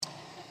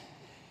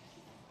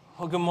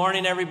Well, good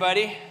morning,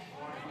 everybody.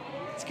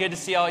 It's good to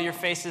see all your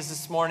faces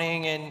this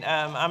morning, and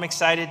I'm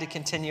excited to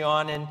continue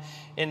on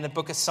in the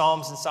book of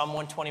Psalms in Psalm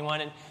 121.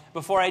 And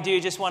before I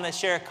do, just want to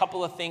share a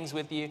couple of things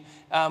with you.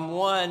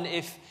 One,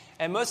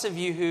 and most of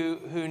you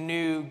who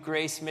knew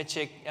Grace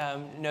Mitchick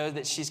know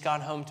that she's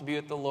gone home to be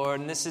with the Lord.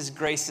 And this is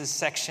Grace's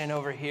section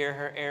over here,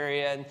 her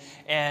area,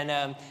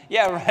 and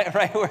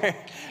right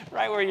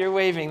where you're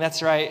waving.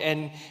 That's right.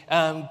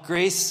 And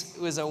Grace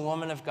was a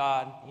woman of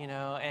God,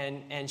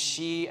 and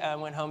she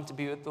went home to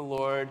be with the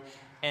Lord,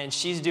 and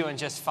she's doing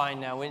just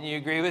fine now. Wouldn't you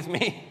agree with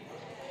me?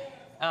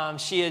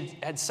 She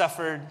had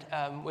suffered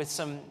with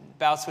some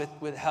bouts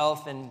with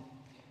health,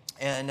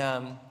 and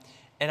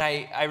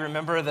I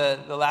remember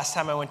the last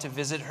time I went to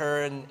visit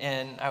her,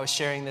 and I was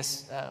sharing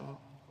this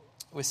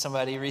with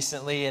somebody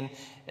recently, and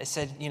I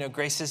said,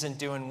 Grace isn't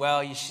doing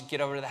well. You should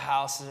get over to the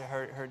house.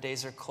 Her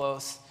days are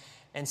close.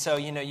 And so,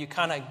 you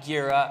kind of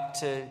gear up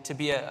to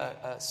be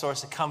a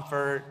source of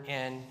comfort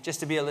and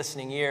just to be a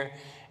listening ear.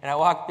 And I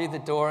walked through the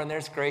door, and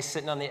there's Grace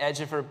sitting on the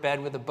edge of her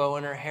bed with a bow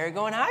in her hair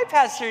going, "Hi,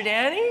 Pastor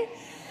Danny."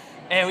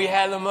 And we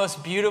had the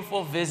most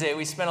beautiful visit.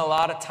 We spent a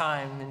lot of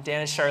time, and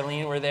Dan and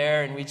Charlene were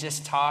there, and we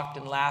just talked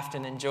and laughed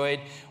and enjoyed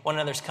one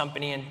another's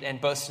company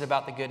and boasted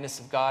about the goodness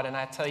of God. And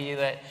I tell you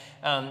that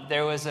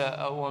there was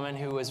a woman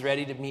who was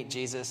ready to meet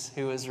Jesus,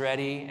 who was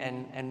ready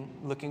and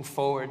looking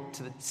forward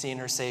to seeing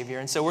her Savior.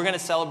 And so we're going to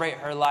celebrate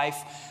her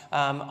life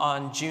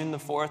on June the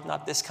 4th,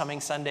 not this coming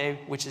Sunday,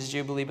 which is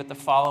Jubilee, but the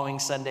following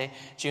Sunday,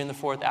 June the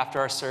 4th, after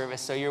our service.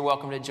 So you're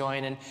welcome to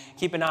join, and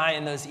keep an eye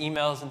on those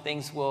emails and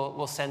things.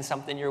 We'll send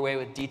something your way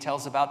with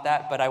details about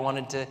that, but I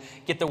wanted to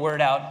get the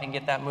word out and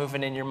get that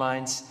moving in your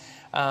minds.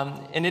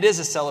 And it is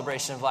a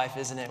celebration of life,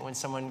 isn't it, when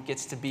someone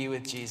gets to be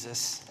with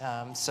Jesus?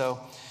 So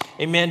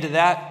amen to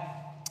that.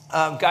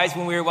 Guys,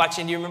 when we were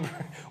watching, do you remember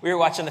we were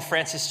watching the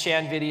Francis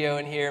Chan video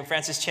in here, and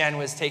Francis Chan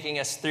was taking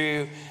us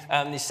through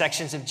these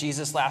sections of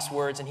Jesus' last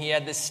words, and he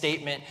had this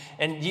statement,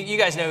 and you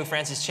guys know who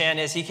Francis Chan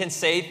is. He can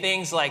say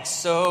things like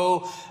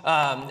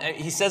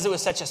he says it with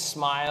such a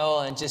smile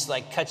and just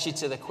like cuts you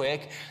to the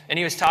quick, and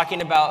he was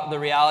talking about the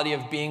reality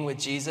of being with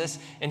Jesus,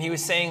 and he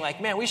was saying like,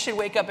 man, we should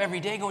wake up every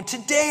day going,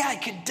 today I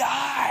could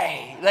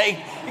die, like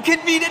it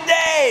could be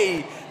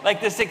today, like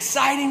this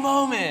exciting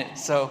moment.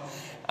 So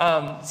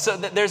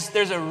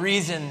there's a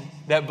reason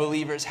that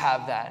believers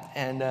have that,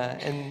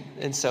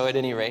 and so at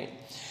any rate.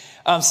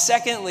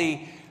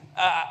 Secondly,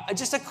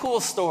 just a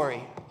cool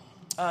story.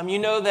 You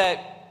know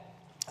that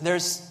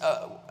there's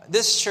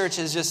this church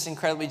is just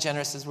incredibly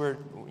generous, as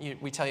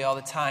we tell you all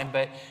the time,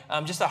 but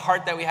just a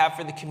heart that we have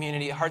for the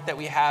community, a heart that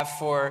we have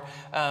for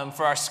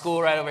our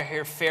school right over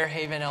here,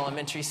 Fairhaven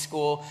Elementary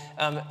School.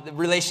 The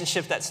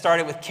relationship that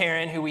started with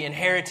Karen, who we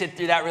inherited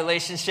through that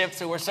relationship,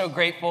 so we're so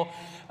grateful.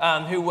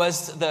 Who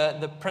was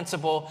the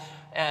principal.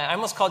 I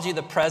almost called you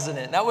the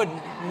president.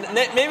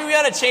 Maybe we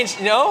ought to change.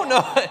 No.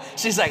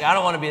 She's like, I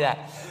don't want to be that.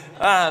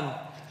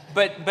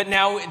 But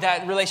now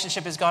that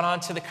relationship has gone on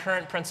to the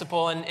current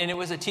principal, and it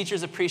was a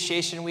Teachers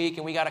Appreciation Week,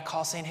 and we got a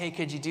call saying, hey,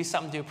 could you do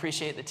something to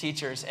appreciate the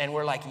teachers? And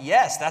we're like,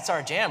 yes, that's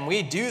our jam.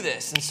 We do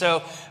this. And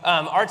so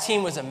our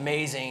team was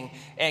amazing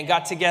and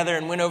got together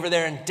and went over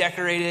there and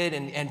decorated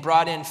and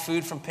brought in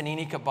food from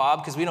Panini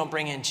Kebab, because we don't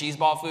bring in cheese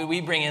ball food. We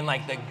bring in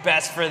like the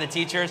best for the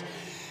teachers.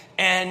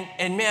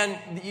 And man,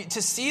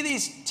 to see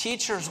these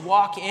teachers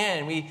walk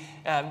in,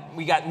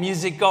 we got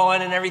music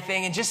going and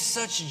everything, and just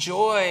such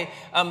joy.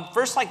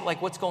 First,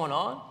 like what's going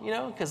on,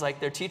 because like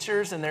they're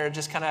teachers and they're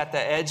just kind of at the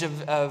edge of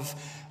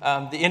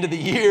the end of the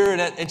year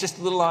and just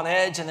a little on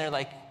edge, and they're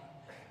like,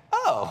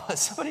 oh,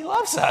 somebody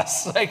loves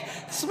us. Like,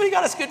 somebody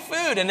got us good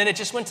food. And then it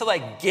just went to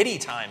like giddy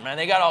time, man.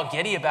 They got all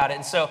giddy about it.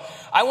 And so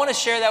I want to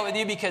share that with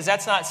you, because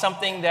that's not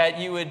something that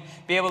you would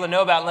be able to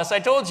know about unless I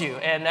told you.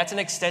 And that's an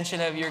extension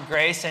of your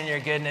grace and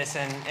your goodness.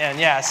 And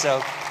yeah,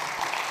 so...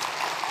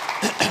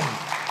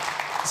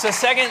 So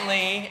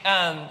secondly,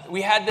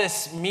 we had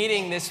this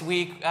meeting this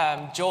week,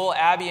 Joel,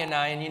 Abby, and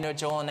I, and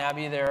Joel and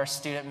Abby, they're our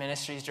student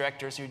ministries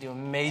directors who do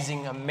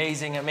amazing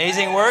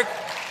work.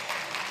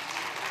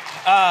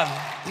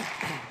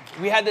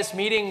 We had this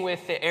meeting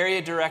with the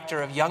area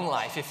director of Young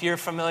Life. If you're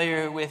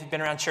familiar with,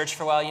 been around church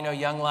for a while,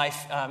 Young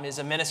Life is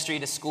a ministry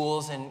to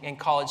schools and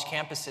college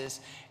campuses.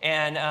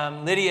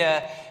 And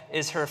Lydia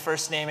is her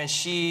first name, and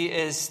she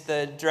is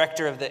the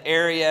director of the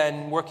area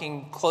and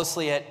working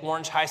closely at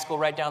Orange High School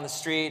right down the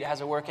street,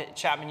 has a work at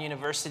Chapman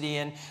University,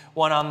 and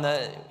one on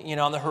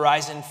the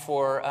horizon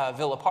for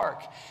Villa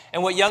Park.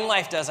 And what Young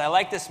Life does, I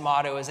like this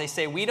motto, is they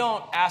say, we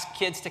don't ask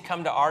kids to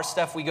come to our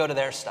stuff, we go to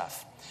their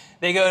stuff.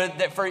 They go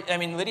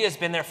Lydia's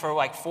been there for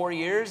like 4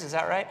 years, is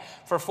that right?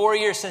 For 4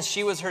 years, since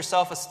she was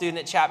herself a student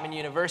at Chapman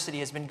University,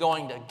 has been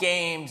going to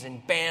games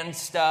and band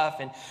stuff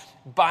and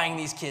buying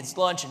these kids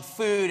lunch and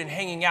food and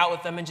hanging out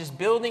with them and just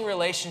building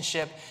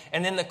relationship.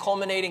 And then the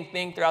culminating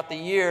thing throughout the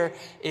year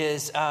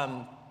is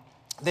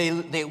they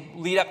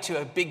lead up to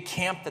a big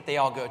camp that they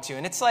all go to.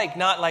 And it's like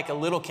not like a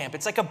little camp.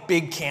 It's like a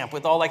big camp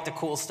with all like the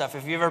cool stuff.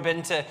 If you've ever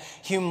been to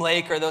Hume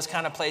Lake or those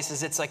kind of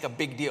places, it's like a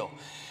big deal.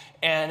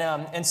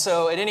 And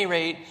so at any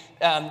rate,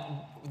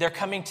 they're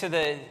coming to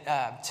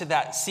to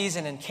that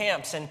season in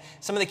camps, and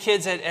some of the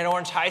kids at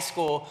Orange High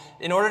School,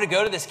 in order to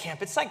go to this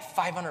camp, it's like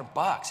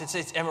 $500.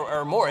 It's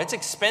or more. It's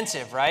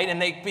expensive, right? And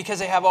because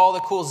they have all the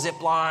cool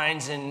zip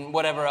lines and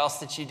whatever else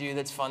that you do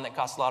that's fun that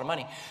costs a lot of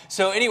money.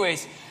 So,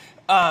 anyways.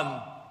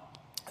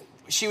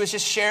 She was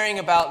just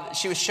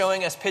she was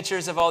showing us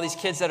pictures of all these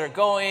kids that are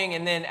going,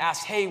 and then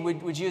asked, hey,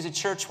 would you as a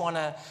church want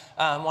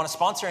to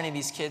sponsor any of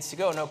these kids to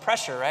go? No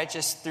pressure, right?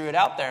 Just threw it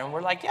out there. And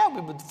we're like, yeah,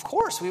 of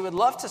course, we would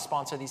love to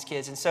sponsor these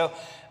kids. And so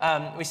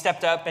we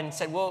stepped up and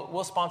said,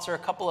 we'll sponsor a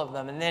couple of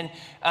them. And then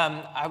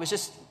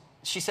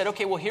she said,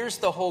 okay, well, here's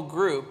the whole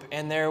group.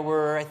 And there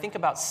were, I think,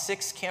 about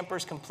 6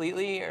 campers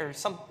completely, or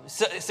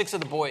 6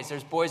 of the boys.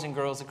 There's boys and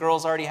girls. The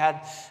girls already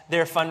had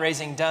their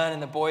fundraising done,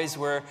 and the boys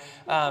were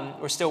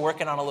still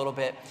working on a little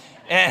bit.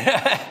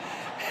 And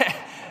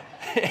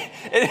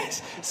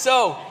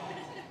so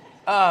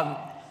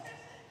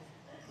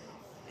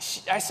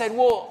I said,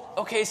 well,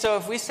 okay, so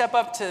if we step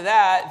up to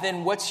that,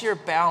 then what's your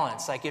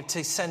balance? Like, if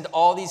to send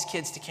all these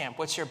kids to camp,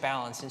 what's your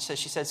balance? And so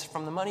she says,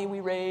 from the money we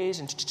raise,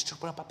 and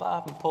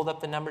pulled up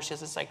the number. She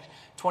says, it's like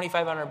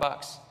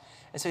 $2,500.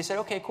 And so he said,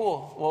 okay,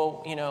 cool.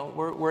 Well,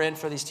 we're in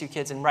for these 2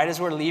 kids. And right as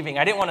we're leaving,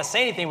 I didn't want to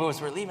say anything, but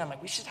as we're leaving, I'm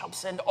like, we should help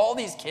send all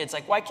these kids.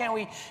 Like, why can't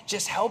we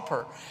just help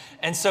her?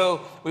 And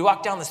so we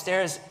walked down the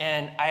stairs,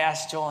 and I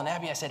asked Joel and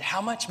Abby, I said,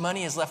 how much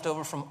money is left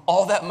over from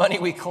all that money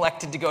we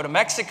collected to go to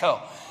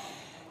Mexico?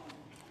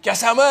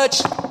 Guess how much?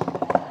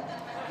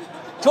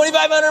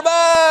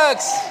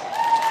 $2,500.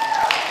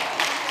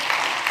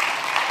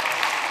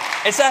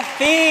 It's a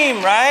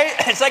theme, right?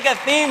 It's like a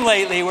theme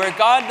lately where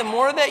God, the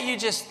more that you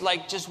just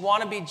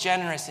want to be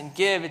generous and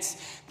give, it's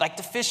like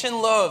the fish and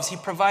loaves. He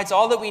provides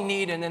all that we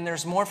need, and then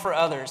there's more for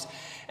others.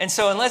 And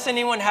so unless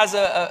anyone has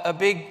a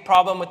big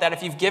problem with that,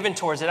 if you've given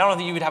towards it, I don't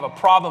know if you would have a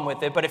problem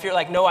with it, but if you're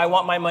like, no, I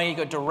want my money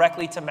to go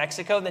directly to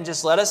Mexico, then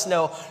just let us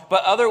know.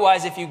 But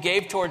otherwise, if you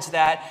gave towards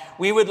that,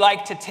 we would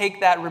like to take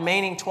that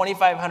remaining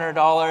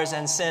 $2,500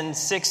 and send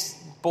 6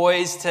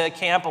 boys to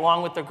camp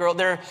along with the girl.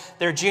 They're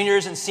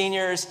juniors and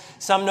seniors.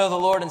 Some know the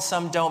Lord and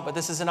some don't, but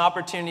this is an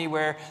opportunity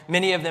where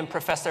many of them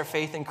profess their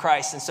faith in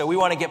Christ. And so we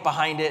want to get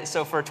behind it.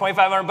 So for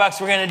 $2,500,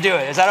 we're going to do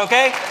it. Is that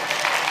okay?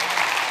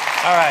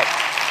 All right.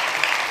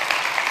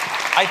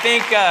 I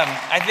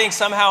think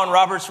somehow in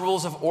Robert's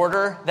Rules of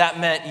Order, that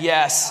meant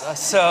yes.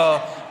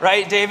 So,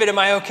 right, David, am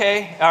I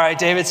okay? All right,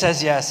 David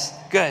says yes.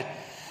 Good.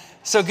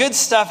 So good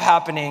stuff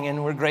happening,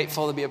 and we're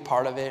grateful to be a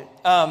part of it.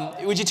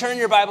 Would you turn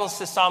your Bibles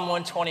to Psalm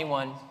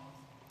 121?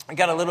 I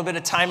got a little bit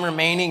of time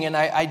remaining, and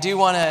I do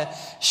want to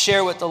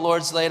share what the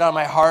Lord's laid on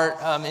my heart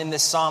in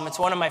this psalm. It's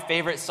one of my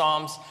favorite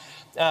psalms.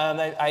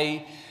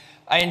 I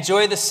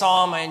enjoy the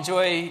psalm. I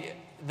enjoy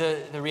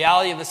the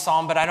reality of the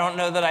psalm, but I don't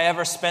know that I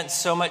ever spent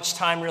so much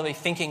time really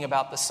thinking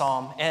about the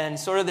psalm. And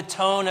sort of the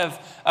tone of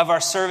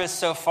our service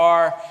so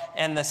far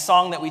and the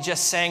song that we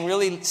just sang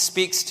really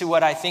speaks to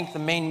what I think the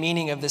main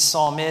meaning of this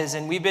psalm is.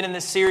 And we've been in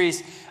this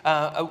series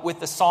with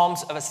the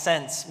Psalms of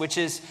Ascents, which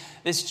is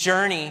this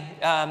journey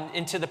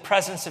into the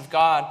presence of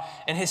God.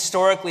 And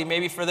historically,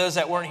 maybe for those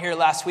that weren't here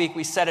last week,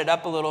 we set it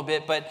up a little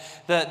bit, but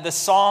the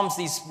Psalms,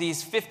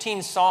 these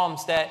 15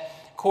 Psalms that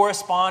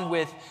correspond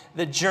with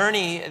the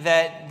journey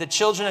that the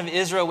children of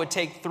Israel would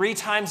take 3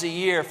 times a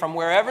year from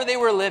wherever they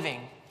were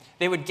living.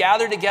 They would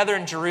gather together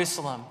in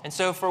Jerusalem. And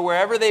so for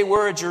wherever they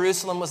were,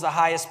 Jerusalem was the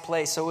highest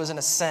place. So it was an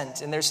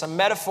ascent. And there's some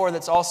metaphor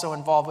that's also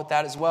involved with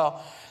that as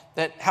well.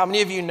 That how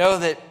many of you know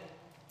that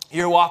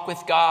your walk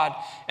with God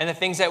and the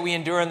things that we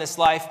endure in this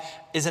life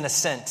is an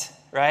ascent,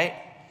 right?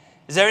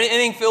 Is there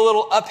anything feel a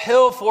little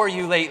uphill for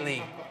you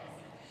lately?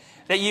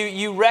 That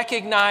you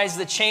recognize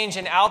the change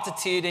in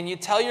altitude, and you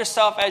tell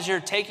yourself as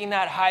you're taking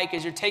that hike,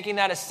 as you're taking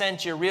that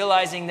ascent, you're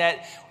realizing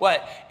that,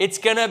 it's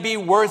going to be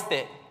worth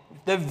it.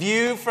 The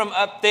view from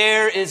up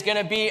there is going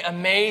to be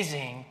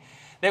amazing.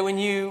 That when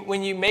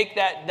you make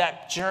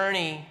that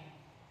journey,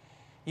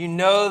 you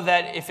know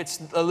that if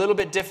it's a little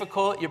bit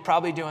difficult, you're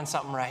probably doing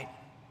something right.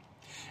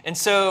 And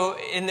so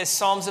in this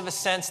Psalms of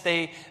Ascents,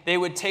 they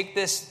would take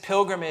this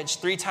pilgrimage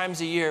 3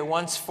 times a year,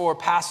 once for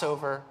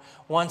Passover,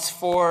 once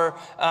for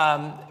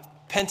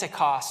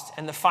Pentecost,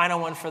 and the final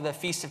one for the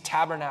Feast of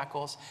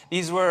Tabernacles.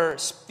 These were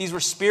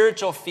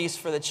spiritual feasts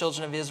for the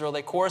children of Israel.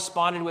 They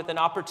corresponded with an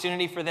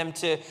opportunity for them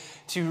to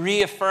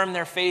reaffirm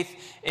their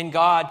faith in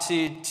God,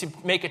 to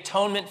make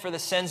atonement for the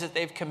sins that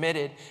they've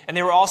committed. And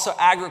they were also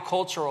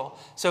agricultural.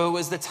 So it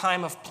was the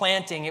time of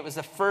planting. It was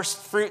the first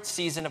fruit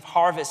season of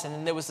harvest. And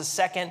then there was the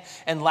second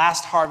and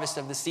last harvest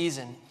of the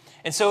season.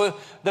 And so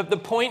the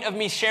point of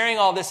me sharing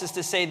all this is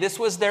to say this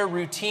was their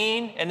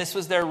routine and this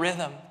was their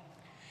rhythm.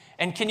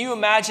 And can you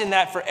imagine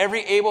that for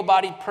every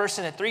able-bodied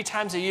person at 3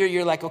 times a year,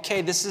 you're like,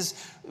 okay,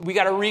 we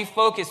got to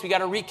refocus. We got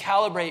to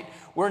recalibrate.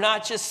 We're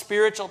not just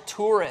spiritual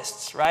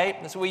tourists, right?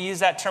 That's what we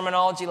used that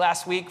terminology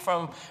last week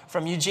from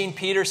Eugene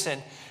Peterson,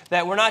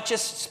 that we're not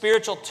just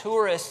spiritual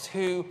tourists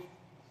who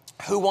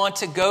who want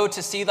to go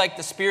to see like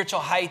the spiritual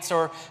heights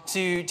or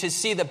to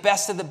see the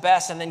best of the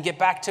best and then get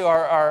back to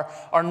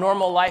our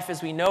normal life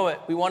as we know it.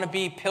 We want to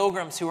be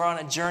pilgrims who are on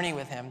a journey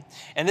with him.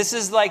 And this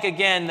is like,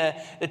 again,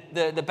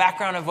 the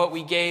background of what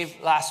we gave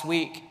last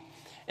week.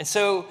 And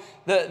so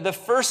the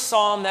first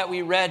psalm that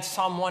we read,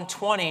 Psalm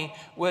 120,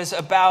 was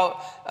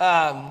about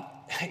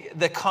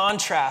the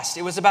contrast.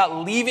 It was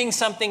about leaving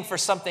something for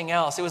something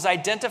else. It was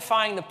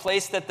identifying the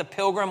place that the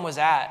pilgrim was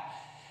at.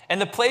 And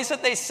the place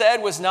that they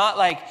said was not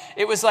like,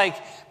 it was like,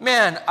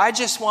 man, I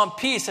just want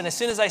peace. And as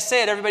soon as I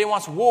say it, everybody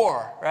wants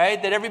war, right?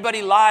 That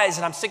everybody lies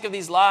and I'm sick of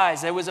these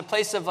lies. There was a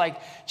place of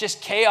like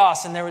just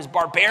chaos and there was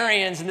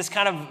barbarians and this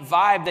kind of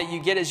vibe that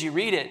you get as you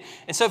read it.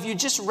 And so if you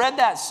just read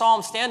that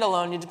psalm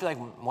standalone, you'd just be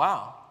like,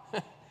 wow.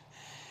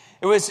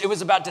 It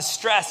was about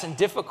distress and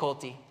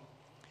difficulty.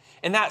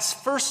 And that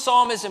first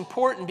psalm is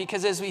important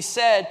because as we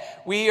said,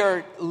 we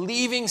are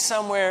leaving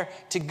somewhere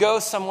to go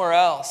somewhere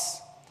else.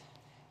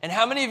 And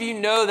how many of you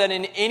know that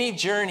in any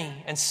journey,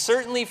 and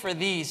certainly for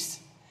these,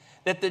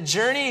 that the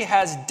journey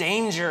has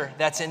danger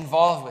that's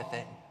involved with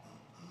it?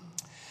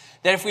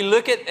 That if we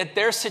look at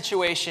their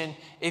situation,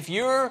 if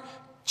you're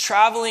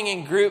traveling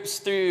in groups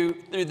through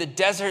the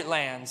desert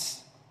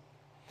lands,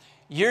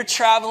 you're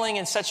traveling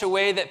in such a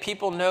way that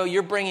people know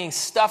you're bringing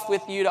stuff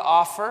with you to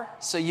offer,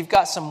 so you've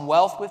got some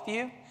wealth with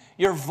you.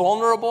 You're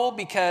vulnerable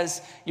because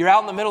you're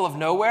out in the middle of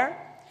nowhere.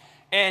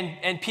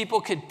 And people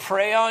could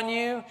prey on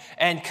you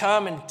and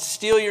come and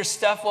steal your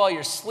stuff while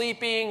you're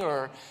sleeping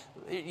or,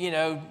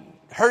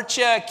 hurt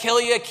you,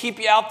 kill you, keep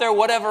you out there,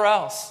 whatever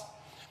else.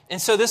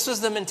 And so this was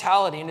the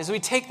mentality. And as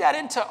we take that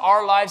into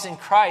our lives in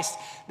Christ,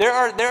 there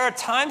are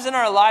times in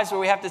our lives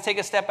where we have to take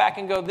a step back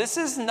and go, this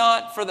is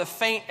not for the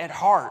faint at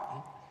heart.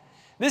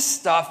 This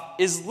stuff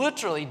is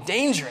literally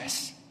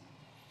dangerous.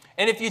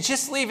 And if you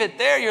just leave it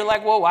there, you're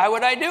like, well, why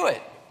would I do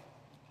it?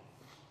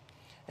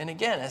 And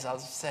again, as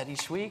I've said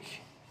each week,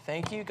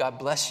 thank you. God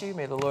bless you.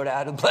 May the Lord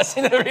add a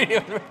blessing to the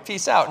reading.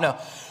 Peace out. No.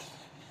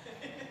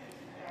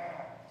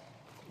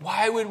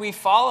 Why would we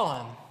follow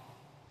him?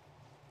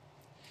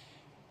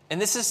 And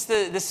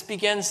this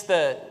begins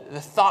the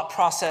thought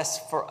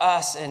process for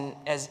us and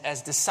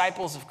as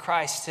disciples of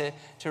Christ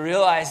to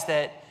realize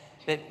that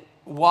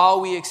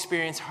while we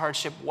experience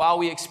hardship, while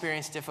we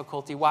experience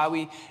difficulty,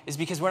 is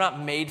because we're not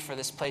made for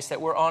this place, that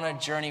we're on a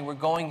journey, we're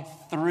going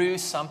through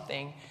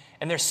something.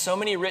 And there's so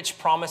many rich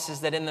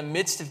promises that in the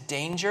midst of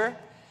danger,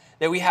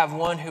 that we have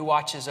one who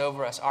watches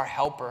over us, our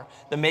helper,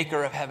 the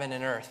maker of heaven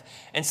and earth.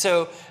 And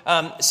so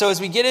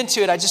as we get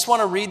into it, I just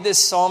want to read this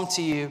psalm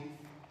to you,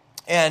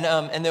 and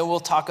then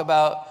we'll talk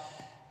about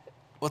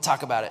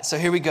it. So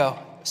here we go,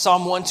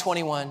 Psalm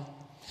 121.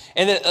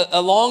 And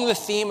along the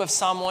theme of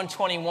Psalm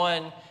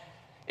 121,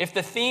 if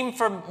the theme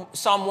for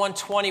Psalm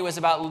 120 was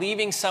about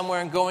leaving somewhere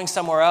and going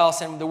somewhere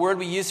else, and the word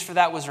we used for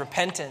that was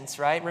repentance,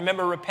 right?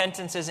 Remember,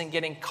 repentance isn't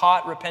getting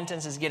caught,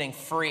 repentance is getting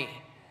free.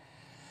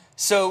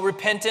 So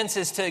repentance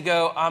is to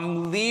go,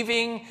 I'm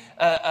leaving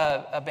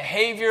a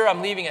behavior,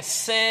 I'm leaving a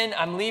sin,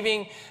 I'm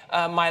leaving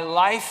my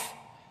life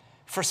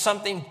for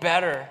something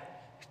better,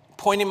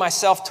 pointing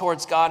myself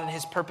towards God and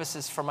his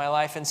purposes for my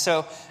life. And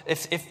so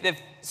if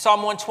Psalm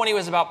 120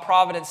 was about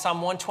providence,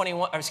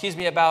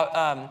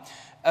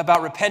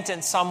 about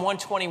repentance, Psalm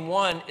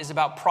 121 is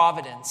about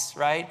providence,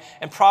 right?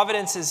 And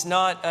providence is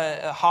not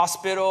a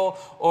hospital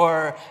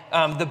or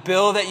the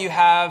bill that you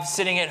have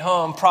sitting at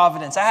home,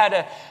 providence.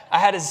 I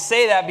had to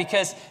say that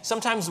because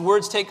sometimes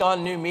words take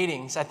on new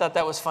meanings. I thought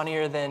that was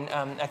funnier than,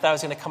 I thought it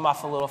was going to come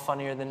off a little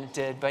funnier than it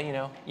did, but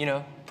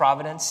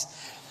providence.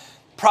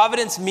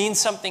 Providence means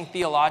something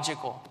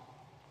theological.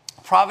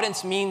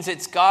 Providence means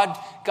it's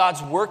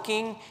God's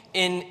working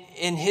in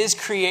his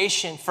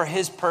creation for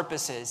his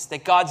purposes,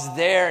 that God's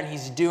there and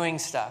he's doing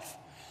stuff,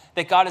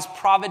 that God has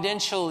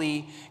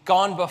providentially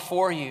gone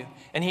before you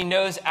and he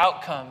knows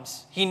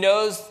outcomes. He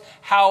knows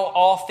how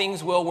all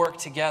things will work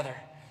together.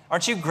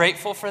 Aren't you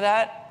grateful for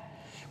that?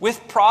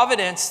 With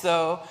providence,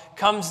 though,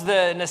 comes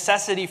the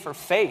necessity for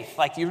faith.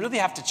 Like you really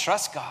have to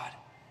trust God.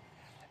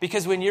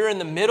 Because when you're in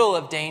the middle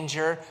of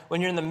danger,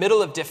 when you're in the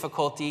middle of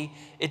difficulty,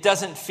 it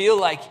doesn't feel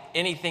like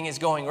anything is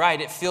going right.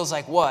 It feels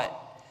like what?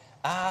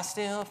 I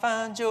still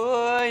find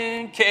joy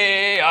in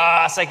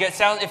chaos. Like it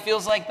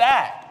feels like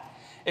that.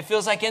 It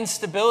feels like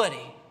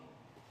instability.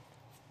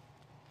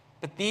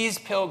 But these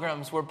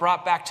pilgrims were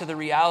brought back to the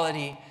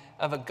reality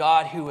of a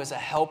God who was a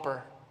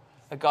helper,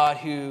 a God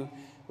who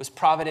was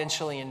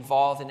providentially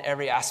involved in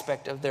every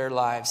aspect of their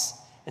lives.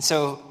 And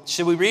so,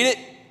 should we read it?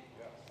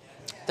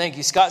 Thank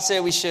you. Scott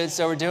said we should,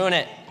 so we're doing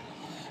it.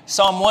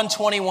 Psalm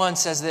 121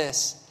 says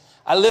this: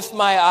 I lift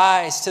my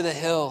eyes to the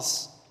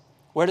hills.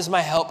 Where does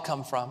my help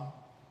come from?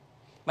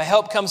 My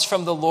help comes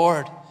from the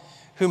Lord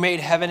who made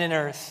heaven and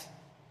earth.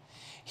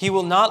 He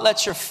will not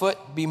let your foot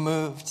be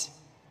moved.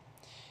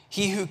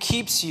 He who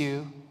keeps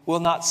you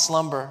will not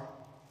slumber.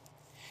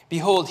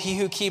 Behold, he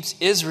who keeps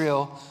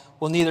Israel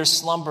will neither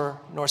slumber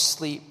nor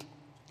sleep.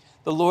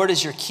 The Lord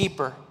is your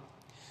keeper.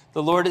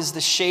 The Lord is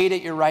the shade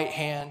at your right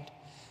hand.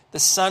 The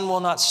sun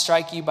will not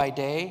strike you by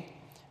day,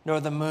 nor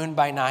the moon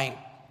by night.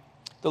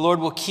 The Lord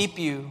will keep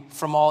you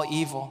from all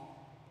evil.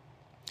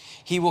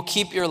 He will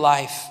keep your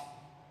life.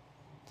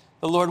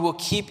 The Lord will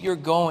keep your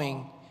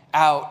going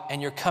out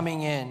and your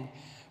coming in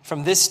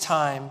from this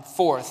time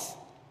forth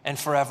and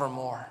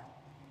forevermore.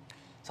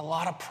 There's a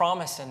lot of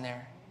promise in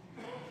there.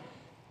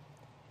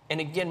 And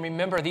again,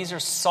 remember, these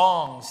are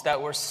songs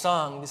that were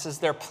sung. This is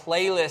their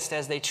playlist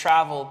as they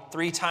traveled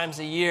 3 times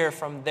a year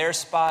from their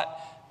spot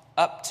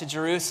up to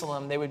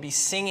Jerusalem. They would be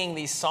singing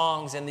these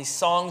songs, and these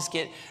songs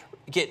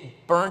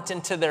get burnt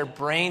into their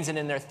brains and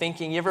in their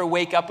thinking. You ever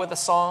wake up with a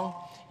song?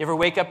 You ever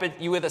wake up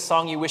with a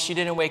song you wish you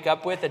didn't wake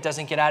up with that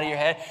doesn't get out of your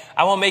head?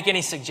 I won't make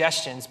any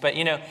suggestions, but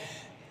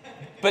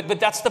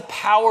But that's the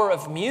power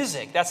of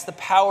music. That's the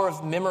power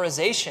of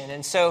memorization.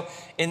 And so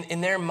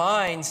in their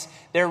minds,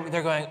 they're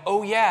going,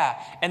 oh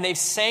yeah. And they've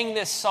sang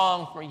this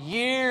song for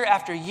year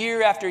after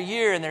year after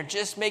year, and they're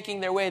just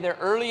making their way. They're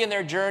early in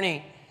their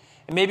journey.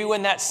 And maybe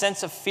when that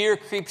sense of fear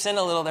creeps in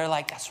a little, they're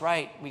like, that's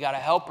right, we got a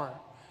helper,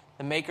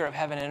 the maker of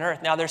heaven and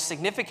earth. Now there's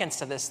significance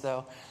to this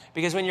though,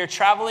 because when you're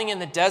traveling in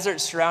the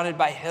desert surrounded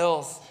by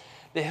hills,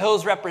 the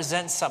hills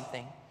represent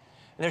something.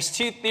 And there's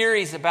 2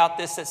 theories about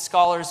this that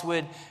scholars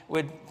would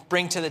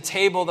bring to the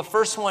table. The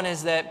first one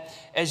is that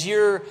as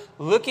you're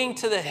looking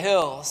to the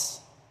hills,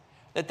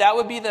 that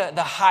would be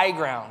the high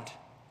ground,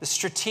 the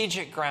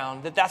strategic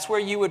ground, that's where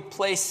you would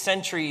place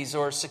sentries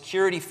or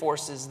security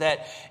forces,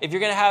 that if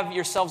you're going to have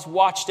yourselves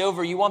watched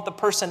over, you want the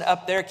person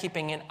up there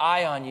keeping an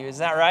eye on you. Is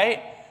that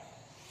right?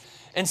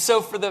 And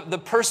so for the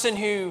person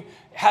who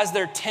has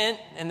their tent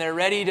and they're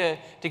ready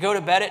to go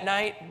to bed at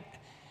night,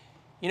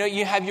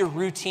 you have your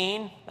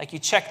routine, like you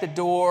check the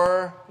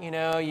door,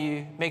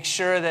 you make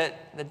sure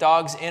that the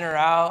dog's in or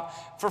out.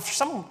 For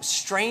some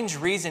strange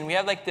reason, we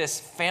have like this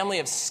family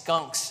of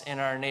skunks in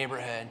our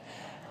neighborhood.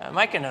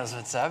 Micah knows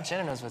what's up.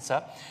 Jenna knows what's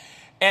up.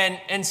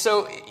 And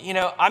so,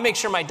 I make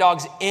sure my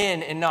dog's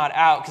in and not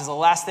out, because the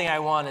last thing I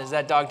want is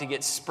that dog to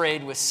get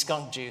sprayed with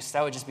skunk juice.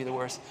 That would just be the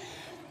worst.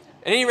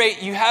 At any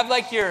rate, you have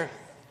like your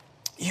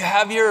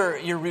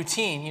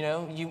routine,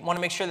 you want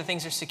to make sure that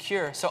things are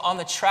secure. So on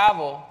the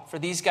travel, for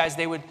these guys,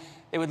 they would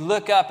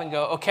look up and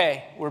go,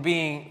 okay,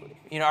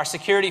 our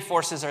security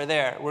forces are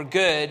there. We're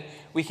good.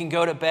 We can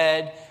go to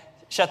bed,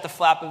 shut the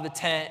flap of the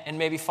tent, and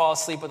maybe fall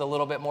asleep with a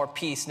little bit more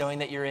peace, knowing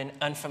that you're in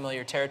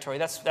unfamiliar territory.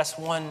 That's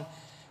one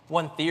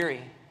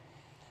theory.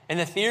 And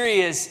the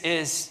theory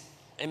is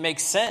it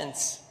makes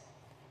sense.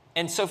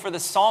 And so for the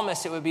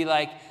psalmist, it would be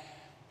like,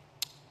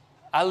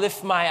 I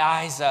lift my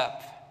eyes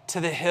up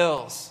to the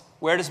hills.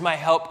 Where does my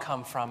help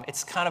come from?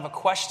 It's kind of a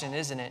question,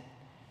 isn't it?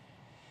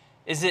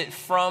 Is it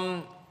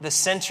from the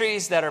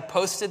sentries that are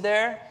posted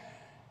there?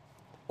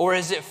 Or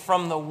is it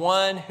from the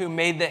one who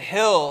made the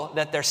hill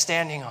that they're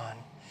standing on?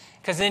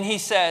 Because then he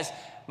says,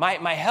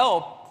 my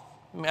help,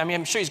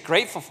 I'm sure he's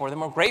grateful for them.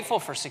 We're grateful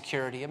for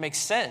security. It makes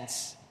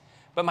sense.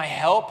 But my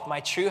help, my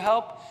true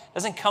help,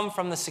 doesn't come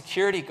from the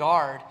security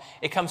guard.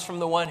 It comes from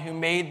the one who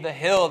made the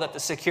hill that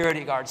the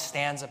security guard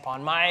stands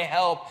upon. My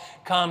help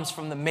comes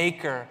from the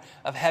maker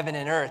of heaven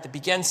and earth. It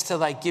begins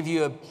to give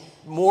you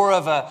more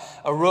of a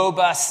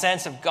robust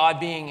sense of God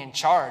being in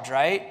charge,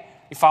 right?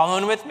 You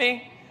following with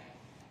me?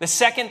 The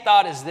second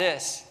thought is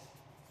this,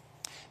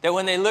 that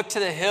when they look to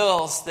the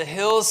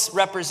hills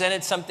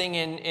represented something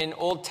in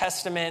Old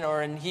Testament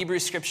or in Hebrew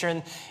scripture,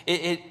 and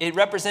it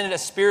represented a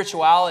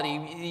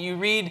spirituality. You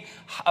read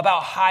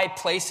about high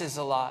places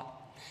a lot.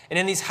 And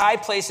in these high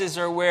places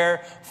are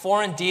where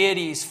foreign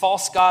deities,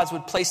 false gods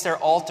would place their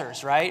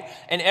altars, right?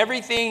 And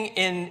everything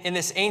in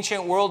this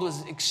ancient world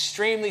was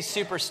extremely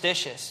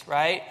superstitious,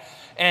 right?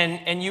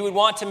 And you would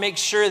want to make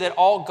sure that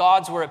all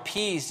gods were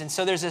appeased. And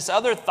so there's this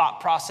other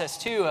thought process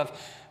too of,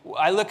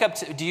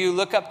 do you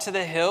look up to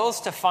the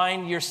hills to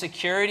find your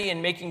security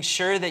and making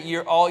sure that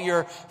all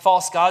your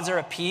false gods are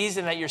appeased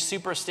and that your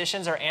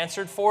superstitions are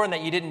answered for and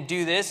that you didn't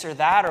do this or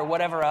that or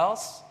whatever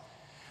else?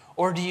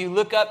 Or do you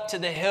look up to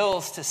the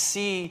hills to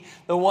see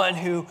the one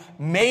who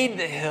made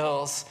the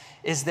hills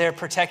is there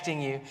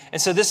protecting you? And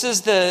so this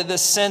is the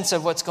sense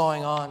of what's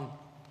going on.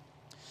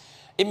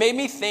 It made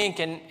me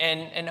think,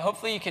 and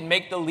hopefully you can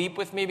make the leap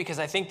with me, because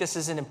I think this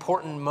is an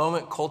important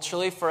moment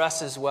culturally for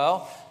us as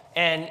well.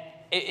 And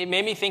it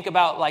made me think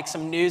about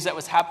some news that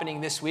was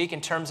happening this week in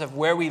terms of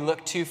where we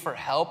look to for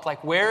help.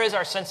 Where is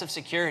our sense of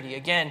security?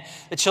 Again,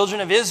 the children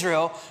of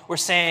Israel were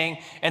saying,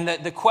 and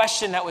the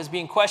question that was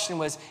being questioned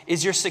was,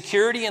 is your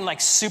security in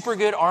super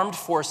good armed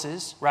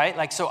forces,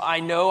 right? So I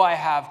know I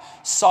have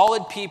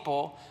solid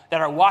people that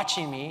are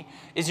watching me.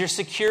 Is your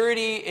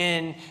security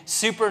in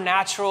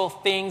supernatural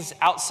things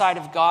outside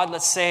of God?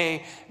 Let's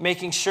say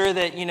making sure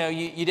that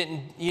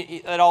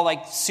that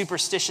all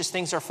superstitious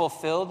things are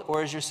fulfilled,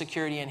 or is your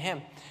security in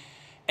Him?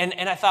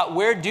 And I thought,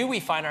 where do we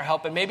find our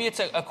help? And maybe it's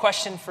a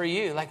question for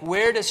you.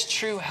 Where does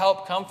true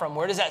help come from?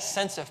 Where does that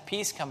sense of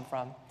peace come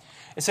from?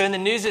 And so in the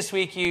news this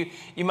week,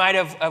 you might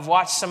have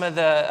watched some of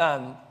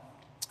the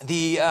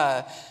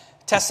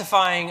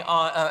testifying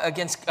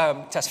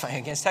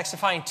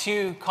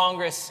to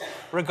Congress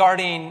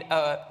regarding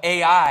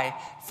AI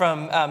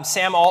from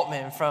Sam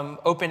Altman from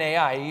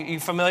OpenAI. You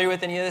familiar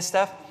with any of this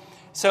stuff?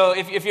 So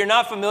if you're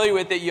not familiar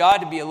with it, you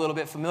ought to be a little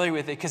bit familiar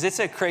with it because it's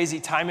a crazy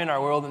time in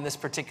our world in this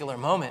particular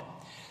moment.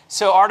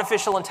 So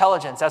artificial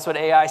intelligence, that's what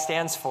AI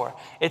stands for.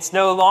 It's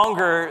no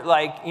longer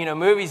like,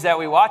 movies that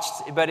we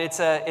watched, but it's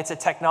a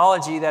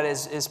technology that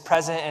is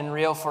present and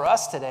real for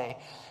us today.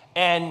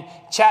 And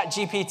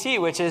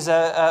ChatGPT, which is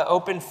an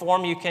open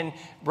form, you can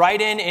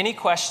write in any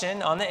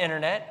question on the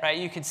internet, right?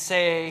 You could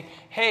say,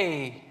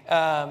 hey,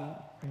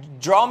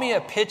 draw me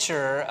a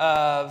picture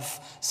of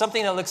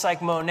something that looks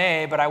like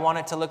Monet, but I want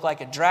it to look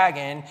like a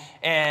dragon,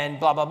 and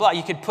blah, blah, blah.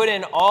 You could put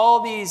in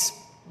all these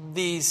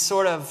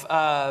sort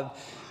of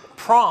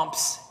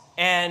prompts,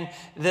 and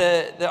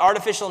the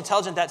artificial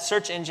intelligence, that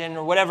search engine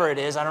or whatever it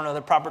is, I don't know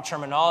the proper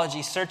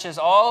terminology, searches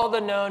all the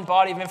known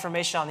body of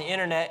information on the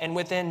internet, and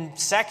within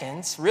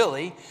seconds,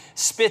 really,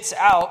 spits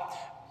out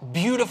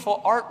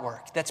beautiful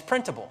artwork that's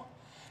printable.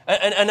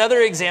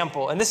 Another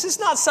example, and this is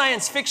not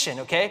science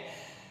fiction, okay?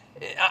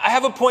 I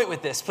have a point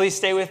with this. Please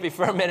stay with me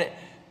for a minute.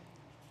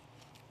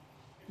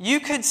 You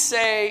could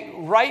say,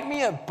 write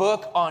me a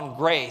book on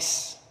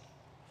grace,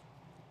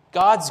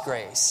 God's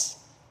grace,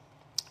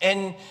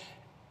 and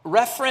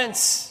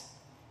reference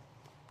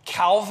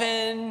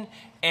Calvin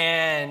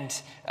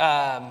and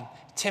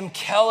Tim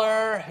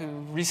Keller, who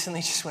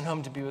recently just went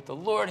home to be with the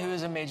Lord, who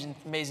is an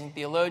amazing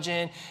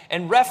theologian,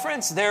 and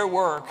reference their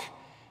work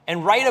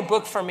and write a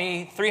book for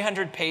me,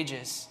 300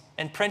 pages,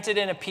 and print it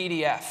in a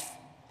PDF.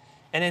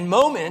 And in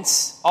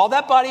moments, all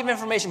that body of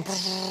information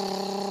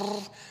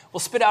will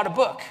spit out a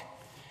book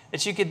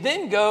that you could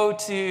then go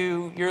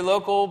to your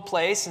local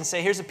place and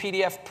say, here's a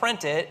PDF,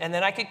 print it, and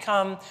then I could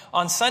come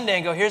on Sunday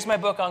and go, here's my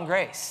book on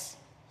grace.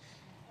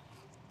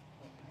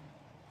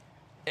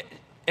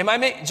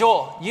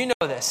 Joel, you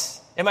know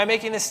this. Am I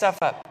making this stuff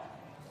up?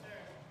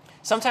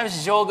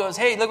 Sometimes Joel goes,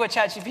 hey, look what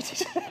ChatGPT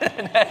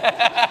did.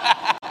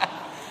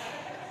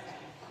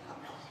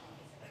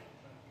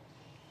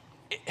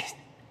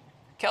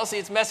 Kelsey,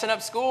 it's messing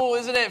up school,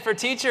 isn't it, for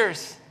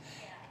teachers?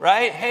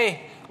 Right?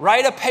 Hey,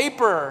 write a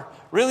paper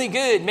really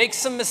good. Make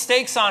some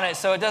mistakes on it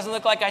so it doesn't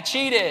look like I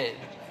cheated.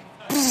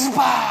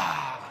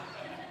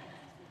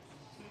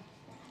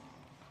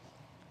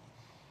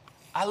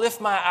 I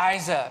lift my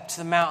eyes up to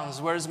the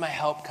mountains. Where does my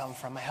help come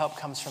from? My help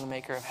comes from the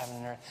maker of heaven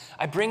and earth.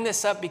 I bring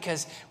this up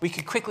because we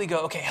could quickly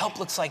go, okay, help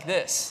looks like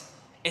this.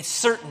 It's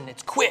certain.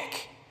 It's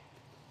quick.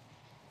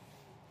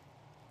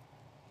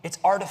 It's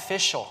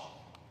artificial.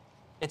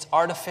 It's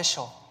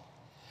artificial.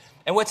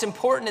 And what's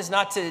important is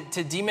not to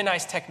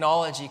demonize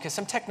technology, because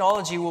some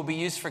technology will be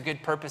used for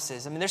good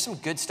purposes. I mean, there's some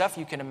good stuff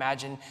you can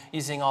imagine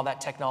using all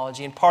that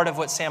technology. And part of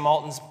what Sam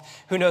Alton's,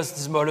 who knows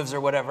his motives or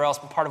whatever else,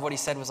 but part of what he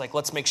said was like,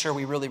 let's make sure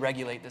we really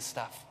regulate this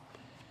stuff,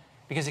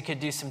 because it could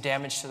do some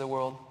damage to the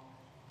world.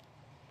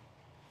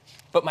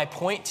 But my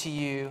point to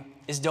you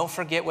is, don't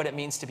forget what it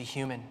means to be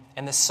human.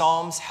 And the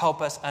Psalms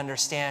help us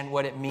understand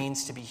what it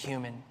means to be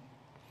human.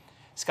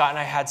 Scott and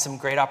I had some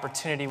great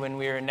opportunity when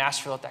we were in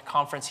Nashville at that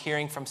conference,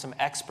 hearing from some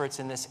experts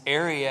in this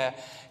area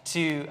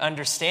to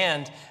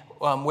understand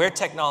where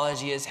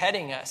technology is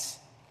heading us.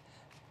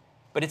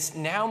 But it's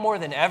now more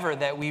than ever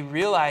that we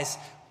realize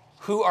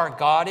who our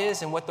God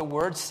is and what the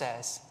Word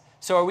says.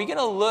 So are we going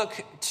to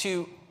look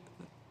to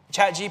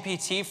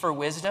ChatGPT for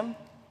wisdom?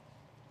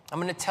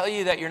 I'm going to tell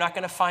you that you're not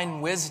going to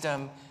find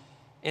wisdom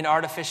in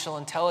artificial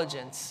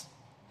intelligence.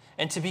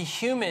 And to be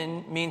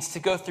human means to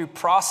go through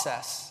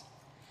process.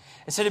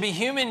 And so to be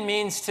human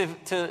means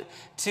to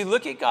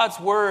look at God's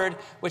word,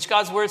 which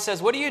God's word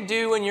says, what do you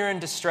do when you're in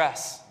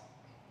distress?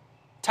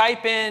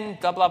 Type in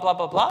blah, blah, blah,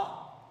 blah, blah.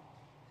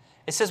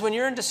 It says when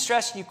you're in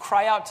distress, you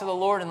cry out to the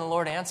Lord and the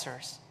Lord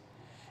answers.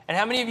 And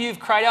how many of you have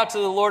cried out to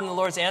the Lord and the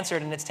Lord's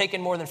answered and it's taken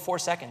more than 4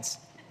 seconds?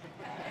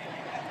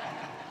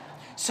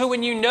 So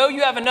when you know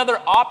you have another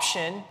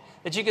option,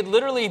 that you could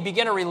literally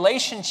begin a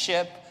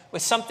relationship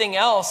with something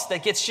else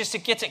that gets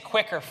it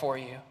quicker for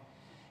you.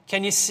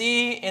 Can you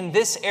see in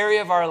this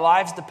area of our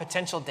lives the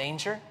potential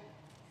danger?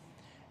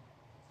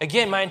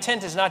 Again, my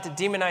intent is not to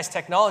demonize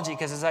technology,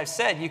 because as I've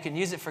said, you can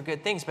use it for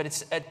good things, but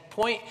it's a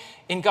point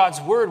in God's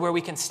word where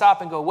we can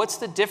stop and go, what's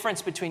the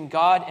difference between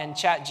God and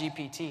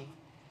ChatGPT?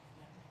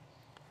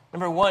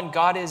 Number one,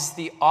 God is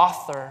the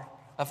author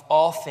of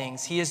all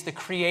things. He is the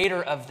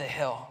creator of the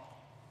hill.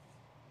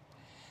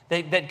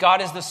 That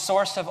God is the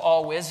source of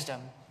all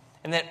wisdom,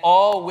 and that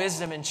all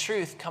wisdom and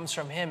truth comes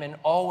from him and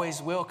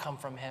always will come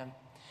from him.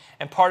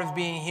 And part of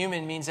being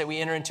human means that we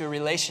enter into a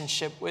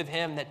relationship with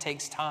him that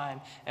takes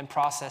time and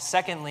process.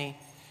 Secondly,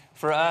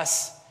 for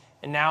us,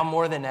 and now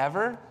more than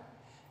ever,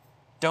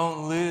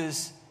 don't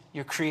lose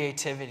your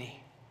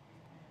creativity.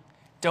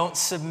 Don't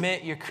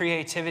submit your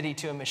creativity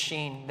to a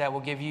machine that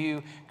will give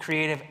you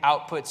creative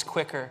outputs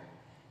quicker.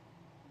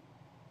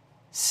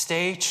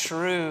 Stay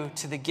true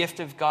to the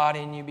gift of God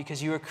in you,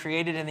 because you were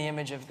created in the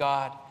image of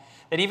God.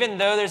 That even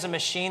though there's a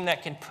machine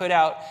that can put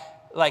out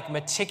like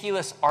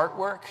meticulous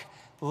artwork,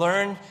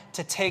 learn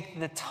to take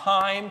the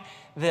time,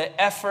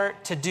 the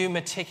effort to do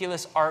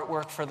meticulous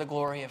artwork for the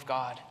glory of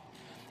God.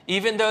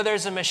 Even though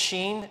there's a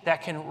machine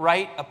that can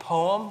write a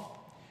poem,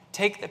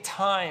 take the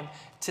time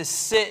to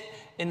sit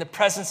in the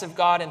presence of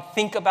God and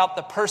think about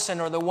the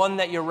person or the one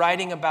that you're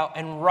writing about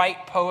and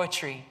write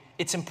poetry.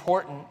 It's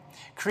important.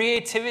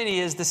 Creativity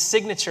is the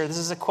signature. This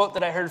is a quote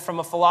that I heard from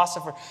a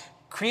philosopher.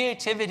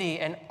 Creativity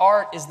and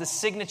art is the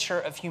signature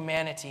of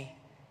humanity.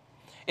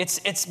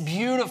 It's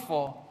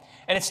beautiful.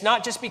 And it's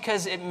not just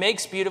because it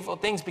makes beautiful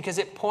things, because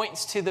it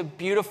points to the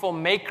beautiful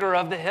maker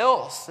of the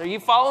hills. Are you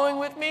following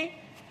with me?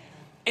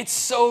 It's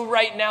so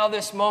right now,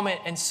 this moment,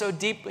 and so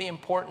deeply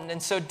important.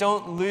 And so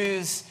don't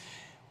lose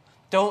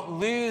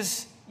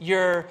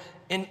your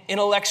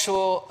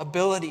intellectual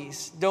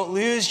abilities. Don't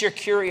lose your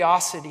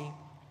curiosity.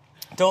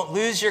 Don't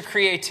lose your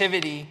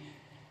creativity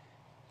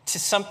to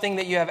something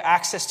that you have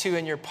access to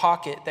in your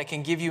pocket that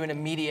can give you an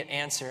immediate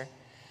answer.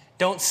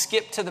 Don't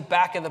skip to the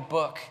back of the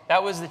book.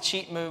 That was the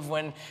cheat move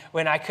when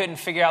I couldn't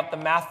figure out the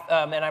math.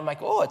 And I'm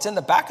like, oh, it's in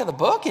the back of the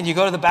book? And you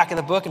go to the back of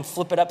the book and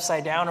flip it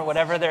upside down or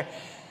whatever.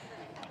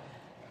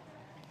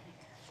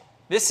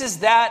 This is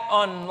that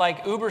on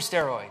like Uber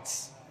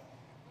steroids.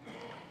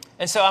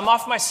 And so I'm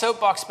off my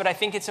soapbox, but I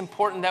think it's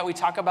important that we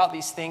talk about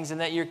these things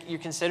and that you're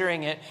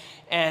considering it.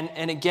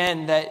 And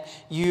again, that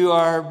you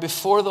are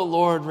before the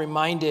Lord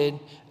reminded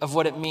of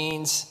what it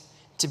means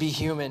to be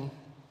human,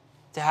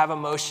 to have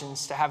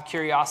emotions, to have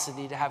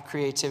curiosity, to have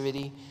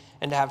creativity,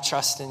 and to have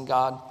trust in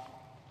God.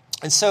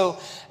 And so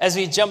as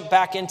we jump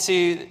back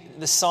into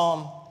the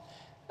psalm,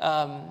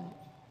 I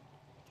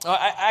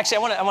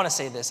want to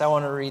say this. I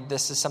want to read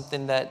this as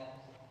something that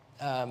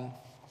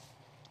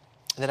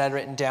I'd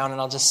written down, and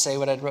I'll just say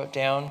what I'd wrote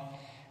down,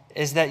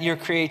 is that your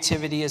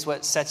creativity is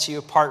what sets you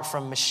apart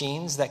from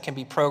machines that can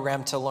be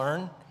programmed to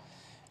learn.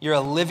 You're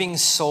a living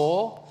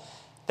soul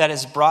that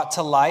is brought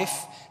to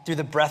life through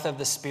the breath of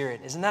the Spirit.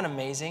 Isn't that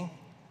amazing?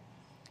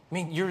 I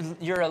mean,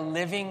 you're a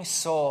living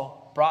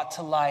soul brought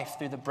to life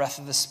through the breath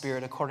of the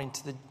Spirit, according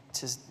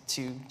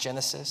to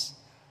Genesis.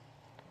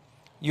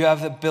 You have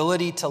the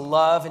ability to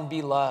love and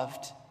be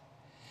loved.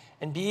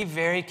 And be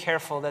very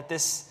careful that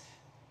this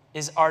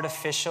is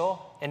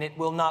artificial and it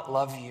will not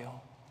love you,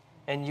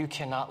 and you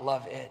cannot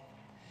love it.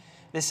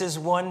 This is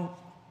one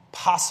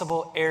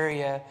possible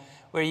area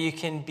where you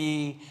can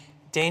be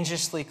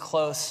dangerously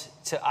close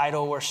to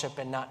idol worship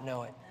and not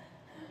know it.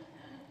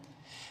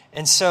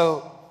 And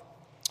so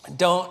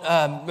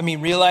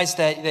realize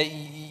that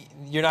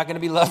you're not going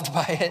to be loved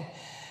by it.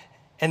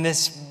 And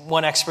this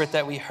one expert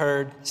that we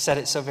heard said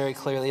it so very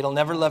clearly. It'll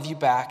never love you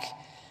back.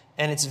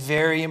 And it's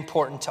very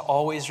important to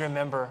always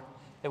remember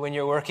that when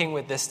you're working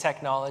with this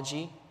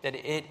technology, that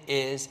it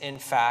is, in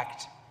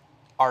fact,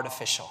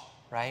 artificial,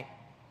 right?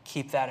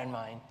 Keep that in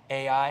mind.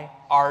 AI,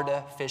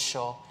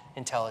 artificial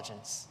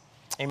intelligence.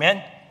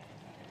 Amen?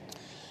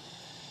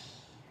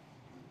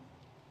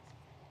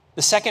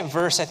 The second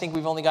verse, I think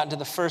we've only gotten to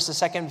the first. The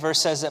second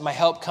verse says that my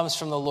help comes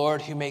from the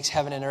Lord who makes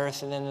heaven and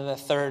earth. And then in the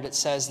third, it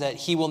says that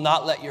he will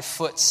not let your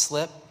foot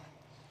slip.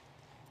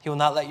 He will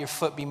not let your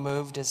foot be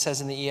moved, it says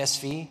in the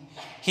ESV.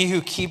 He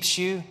who keeps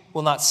you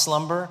will not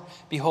slumber.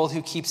 Behold,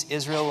 who keeps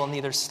Israel will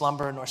neither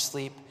slumber nor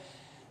sleep.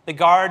 The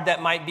guard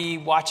that might be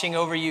watching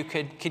over you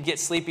could get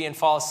sleepy and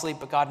fall asleep,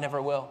 but God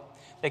never will.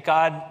 That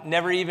God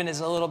never even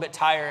is a little bit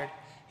tired.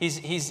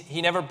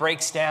 He never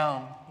breaks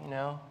down, you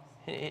know.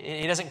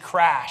 He doesn't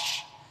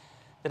crash.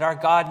 That our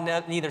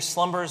God neither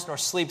slumbers nor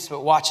sleeps,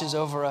 but watches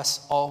over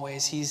us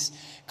always. He's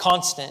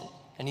constant.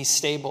 And he's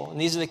stable.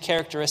 And these are the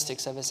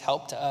characteristics of his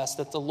help to us.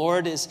 That the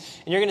Lord is,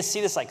 and you're going to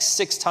see this like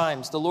 6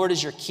 times. The Lord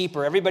is your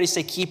keeper. Everybody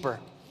say keeper.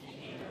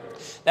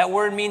 That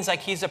word means like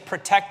he's a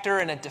protector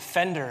and a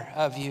defender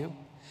of you.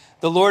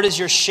 The Lord is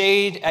your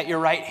shade at your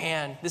right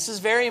hand. This is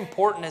very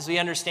important as we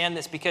understand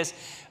this, because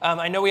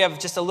I know we have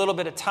just a little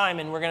bit of time,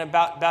 and we're going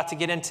to about to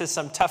get into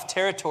some tough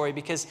territory,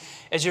 because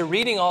as you're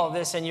reading all of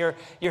this and you're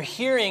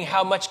hearing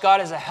how much God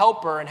is a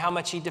helper and how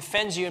much he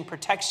defends you and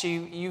protects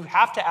you, you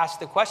have to ask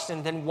the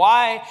question, then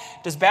why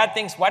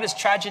does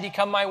tragedy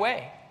come my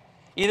way?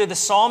 Either the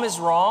psalm is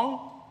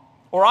wrong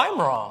or I'm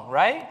wrong,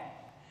 right?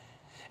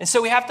 And so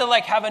we have to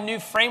have a new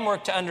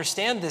framework to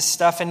understand this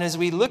stuff. And as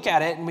we look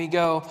at it and we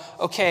go,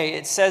 okay,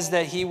 it says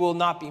that he will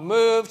not be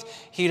moved.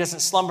 He doesn't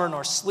slumber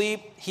nor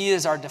sleep. He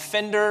is our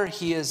defender.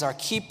 He is our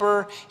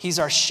keeper. He's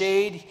our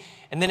shade.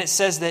 And then it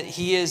says that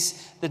he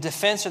is the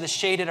defense or the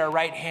shade at our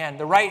right hand.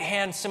 The right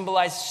hand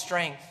symbolizes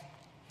strength.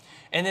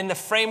 And in the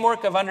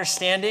framework of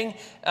understanding,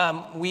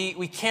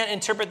 we can't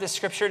interpret the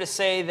scripture to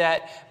say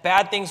that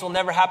bad things will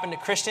never happen to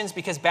Christians,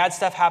 because bad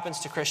stuff happens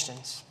to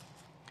Christians.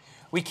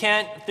 We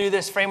can't, through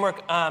this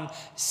framework,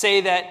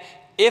 say that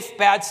if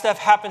bad stuff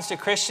happens to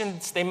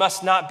Christians, they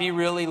must not be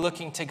really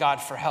looking to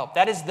God for help.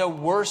 That is the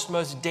worst,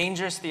 most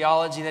dangerous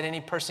theology that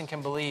any person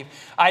can believe.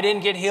 I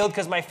didn't get healed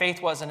because my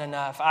faith wasn't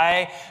enough.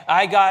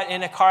 I got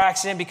in a car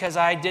accident because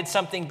I did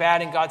something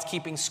bad and God's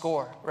keeping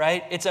score,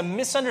 right? It's a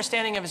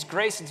misunderstanding of his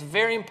grace. It's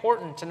very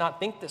important to not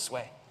think this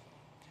way.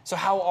 So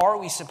how are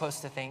we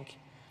supposed to think?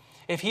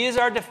 If he is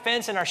our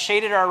defense and our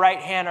shade at our right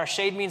hand, our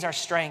shade means our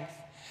strength.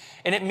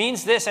 And it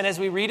means this, and as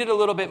we read it a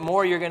little bit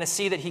more, you're going to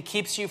see that he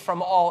keeps you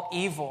from all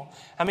evil.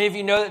 How many of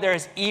you know that there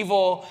is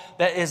evil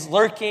that is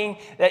lurking,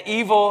 that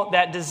evil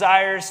that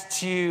desires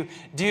to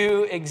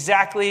do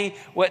exactly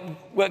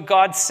what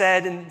God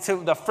said? And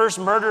so the first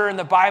murderer in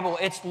the Bible,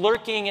 it's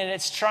lurking and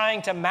it's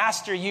trying to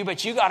master you,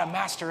 but you got to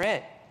master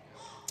it.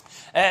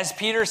 As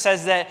Peter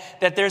says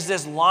that there's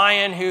this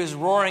lion who's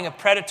roaring, a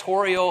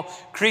predatorial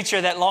creature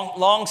that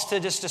longs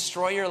to just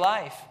destroy your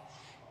life.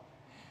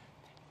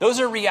 Those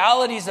are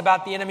realities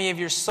about the enemy of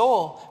your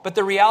soul, but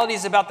the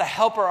realities about the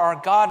helper, our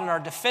God and our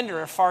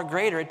defender, are far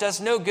greater. It does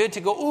no good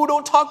to go, oh,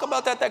 don't talk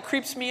about that. That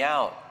creeps me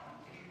out.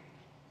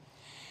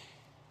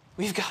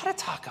 We've got to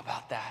talk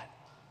about that.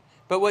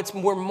 But what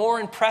we're more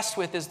impressed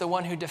with is the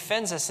one who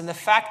defends us. And the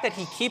fact that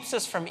he keeps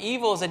us from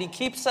evil is that he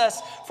keeps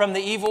us from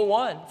the evil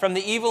one, from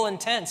the evil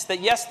intents.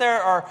 That yes,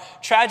 there are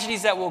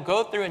tragedies that we'll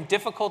go through and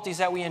difficulties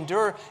that we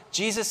endure.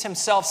 Jesus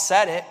himself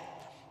said it.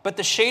 But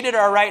the shade at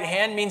our right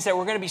hand means that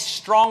we're going to be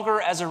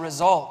stronger as a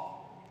result.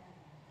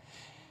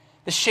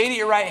 The shade at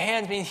your right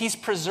hand means he's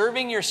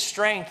preserving your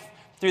strength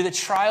through the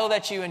trial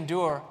that you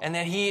endure, and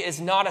that he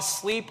is not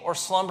asleep or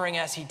slumbering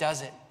as he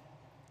does it.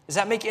 Does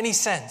that make any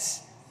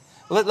sense?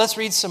 Let's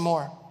read some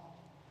more.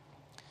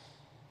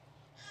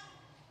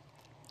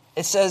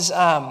 It says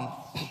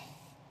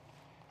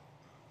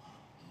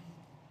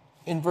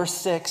in verse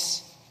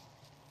 6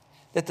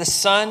 that the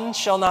sun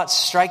shall not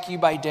strike you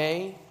by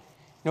day,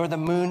 nor the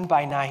moon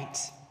by night.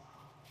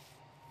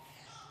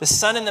 The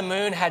sun and the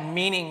moon had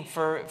meaning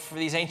for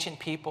these ancient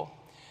people.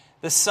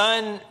 The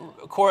sun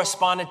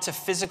corresponded to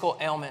physical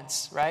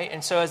ailments, right?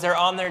 And so as they're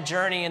on their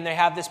journey and they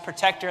have this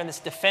protector and this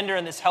defender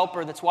and this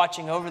helper that's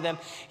watching over them,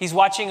 he's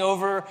watching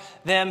over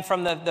them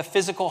from the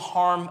physical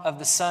harm of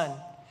the sun.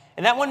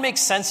 And that one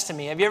makes sense to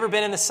me. Have you ever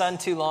been in the sun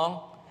too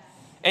long?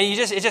 And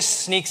it just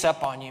sneaks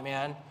up on you,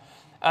 man.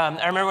 I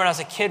remember when I was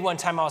a kid, one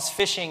time I was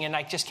fishing and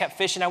I just kept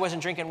fishing. I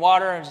wasn't drinking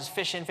water. I was just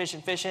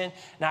fishing.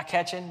 Not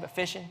catching, but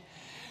fishing.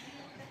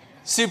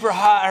 Super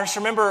hot. I just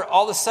remember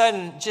all of a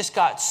sudden just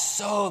got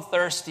so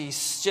thirsty.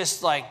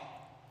 Just like,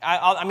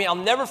 I'll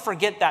never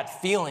forget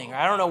that feeling.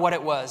 I don't know what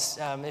it was.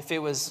 If it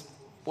was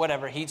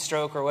whatever, heat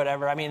stroke or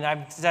whatever. I mean,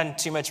 I've done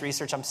too much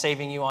research I'm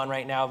saving you on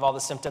right now of all the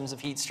symptoms of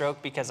heat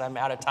stroke because I'm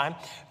out of time.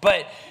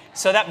 But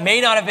so that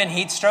may not have been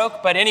heat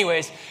stroke. But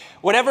anyways,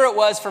 whatever it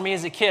was for me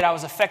as a kid, I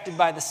was affected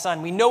by the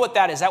sun. We know what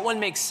that is. That one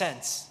makes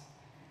sense.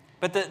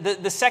 But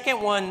the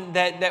second one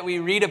that we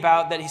read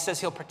about that he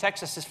says he'll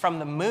protect us is from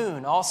the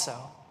moon also.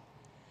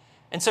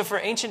 And so for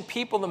ancient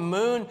people, the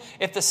moon,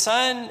 if the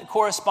sun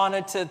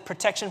corresponded to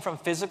protection from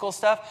physical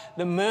stuff,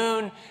 the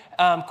moon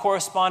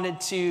corresponded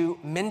to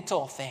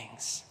mental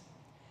things,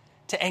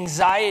 to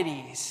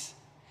anxieties,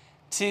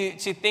 to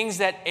things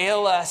that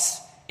ail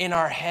us in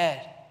our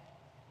head.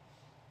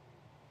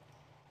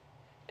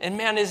 And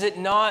man, is it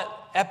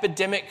not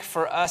epidemic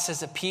for us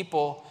as a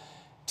people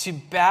to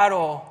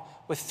battle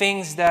with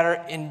things that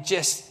are in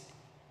just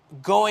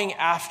going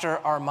after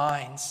our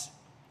minds?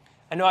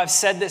 I know I've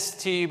said this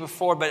to you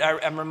before, but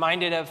I'm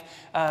reminded of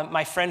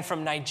my friend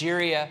from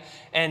Nigeria.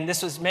 And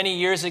this was many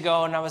years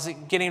ago, and I was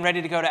getting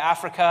ready to go to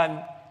Africa.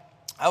 And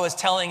I was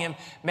telling him,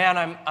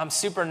 man, I'm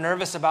super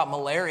nervous about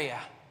malaria.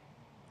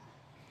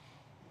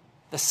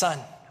 The sun.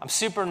 I'm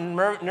super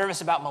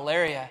nervous about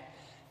malaria.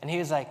 And he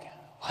was like,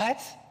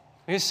 what?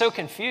 He was so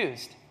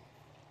confused.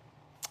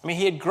 I mean,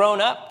 he had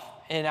grown up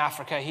in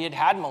Africa. He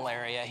had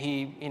malaria.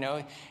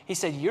 He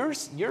said,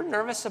 you're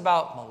nervous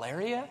about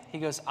malaria? He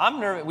goes,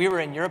 I'm nervous. We were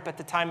in Europe at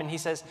the time, and he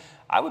says,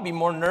 I would be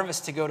more nervous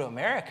to go to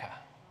America.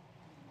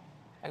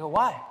 I go,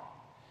 why?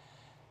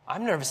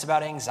 I'm nervous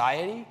about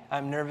anxiety.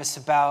 I'm nervous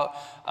about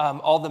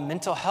all the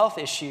mental health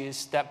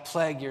issues that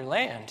plague your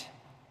land.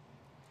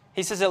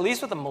 He says, at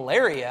least with the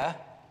malaria,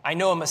 I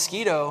know a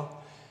mosquito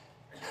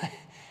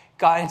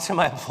got into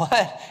my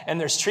blood,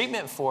 and there's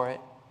treatment for it.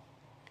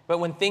 But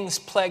when things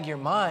plague your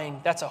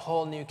mind, that's a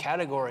whole new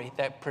category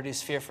that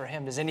produced fear for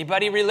him. Does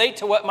anybody relate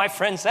to what my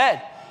friend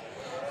said?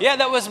 Yeah,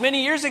 that was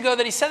many years ago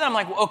that he said that. I'm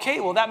like,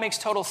 okay, well, that makes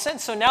total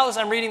sense. So now as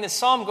I'm reading this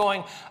psalm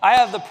going, I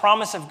have the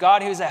promise of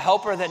God who's a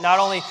helper that not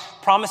only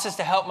promises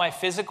to help my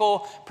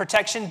physical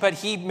protection, but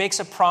he makes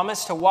a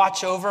promise to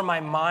watch over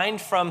my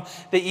mind from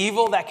the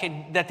evil that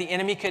the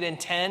enemy could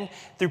intend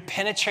through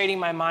penetrating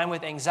my mind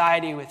with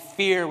anxiety, with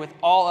fear, with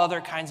all other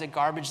kinds of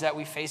garbage that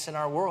we face in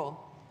our world.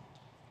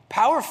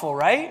 Powerful,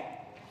 right?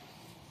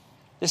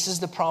 This is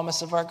the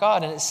promise of our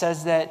God. And it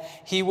says that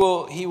he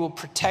will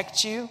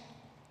protect you.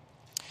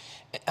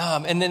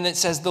 And then it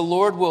says the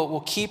Lord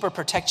will keep or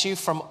protect you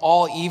from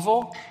all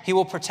evil. He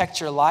will protect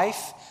your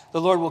life.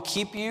 The Lord will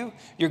keep you.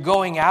 You're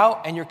going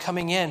out and you're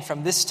coming in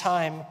from this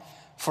time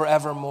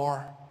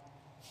forevermore.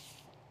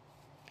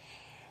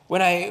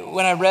 When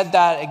I read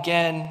that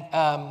again,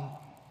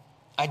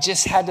 I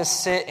just had to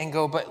sit and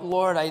go, but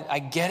Lord, I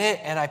get it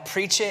and I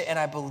preach it and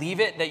I believe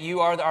it that you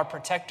are our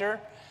protector.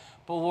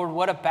 But Lord,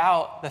 what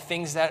about the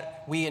things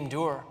that we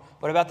endure?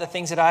 What about the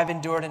things that I've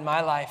endured in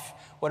my life?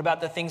 What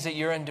about the things that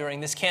you're enduring?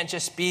 This can't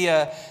just be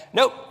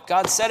nope,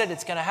 God said it,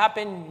 it's going to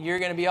happen, you're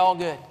going to be all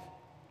good.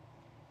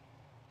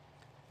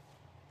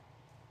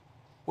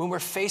 when we're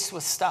faced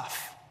with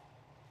stuff.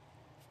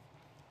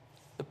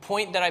 The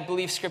point that I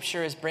believe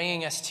Scripture is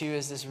bringing us to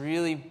is this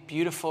really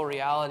beautiful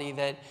reality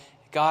that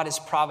God is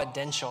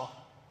providential,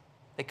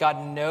 that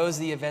God knows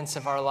the events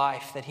of our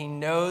life, that he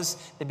knows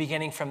the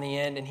beginning from the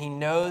end, and he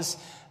knows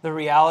the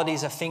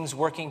realities of things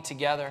working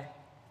together,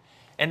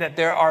 and that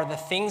there are the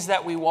things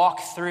that we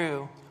walk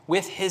through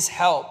with his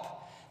help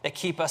that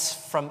keep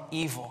us from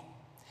evil.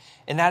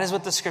 And that is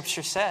what the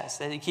Scripture says,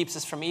 that it keeps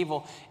us from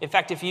evil. In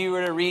fact, if you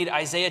were to read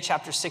Isaiah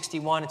chapter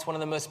 61, it's one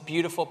of the most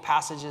beautiful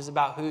passages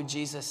about who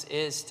Jesus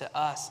is to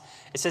us.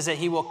 It says that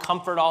he will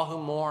comfort all who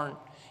mourn.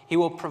 He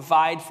will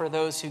provide for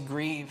those who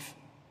grieve.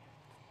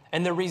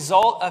 And the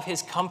result of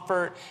his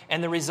comfort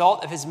and the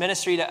result of his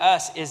ministry to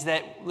us is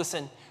that,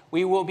 listen,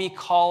 we will be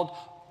called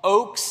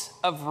oaks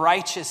of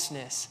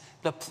righteousness,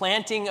 the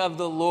planting of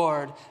the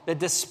Lord, the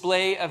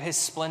display of his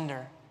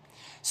splendor.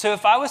 So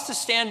if I was to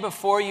stand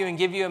before you and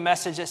give you a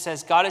message that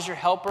says God is your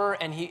helper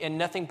and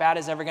nothing bad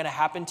is ever going to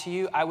happen to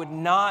you, I would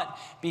not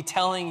be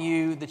telling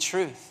you the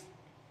truth.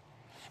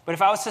 But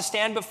if I was to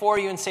stand before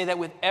you and say that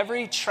with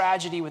every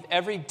tragedy, with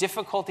every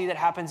difficulty that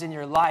happens in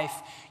your life,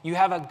 you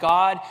have a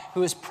God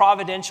who is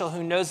providential,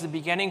 who knows the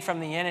beginning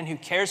from the end, and who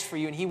cares for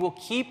you, and he will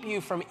keep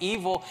you from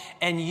evil.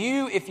 And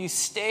you, if you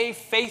stay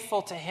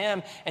faithful to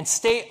him and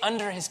stay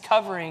under his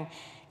covering,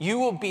 you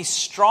will be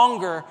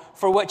stronger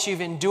for what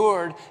you've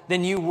endured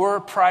than you were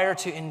prior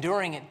to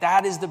enduring it.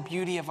 That is the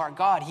beauty of our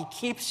God. He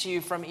keeps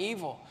you from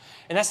evil.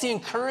 And that's the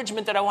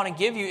encouragement that I want to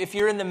give you if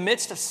you're in the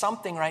midst of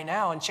something right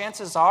now. And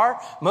chances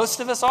are, most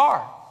of us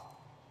are.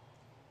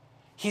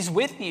 He's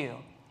with you,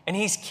 and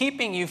he's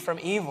keeping you from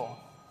evil.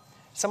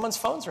 Someone's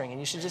phone's ringing.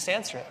 You should just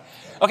answer it.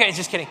 Okay,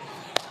 just kidding.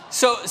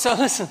 So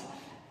listen.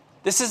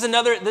 This is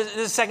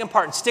the second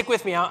part. Stick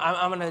with me.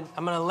 I'm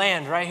gonna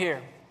land right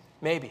here.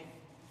 Maybe.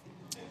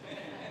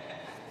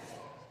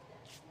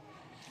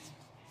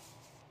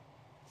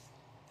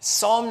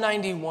 Psalm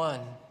 91.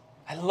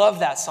 I love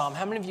that psalm.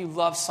 How many of you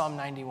love Psalm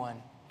 91?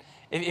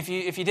 If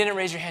you didn't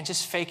raise your hand,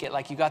 just fake it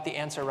like you got the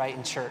answer right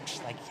in church.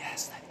 Like,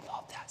 yes, I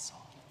love that psalm.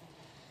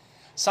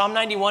 Psalm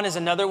 91 is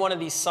another one of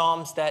these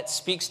psalms that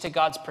speaks to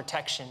God's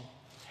protection.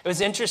 It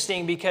was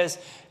interesting because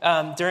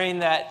during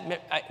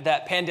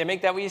that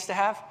pandemic that we used to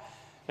have,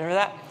 remember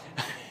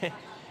that?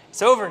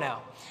 It's over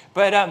now.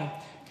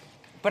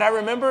 But I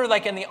remember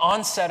like in the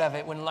onset of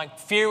it, when like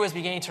fear was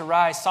beginning to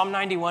rise, Psalm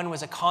 91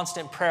 was a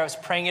constant prayer. I was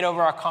praying it over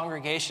our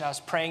congregation. I was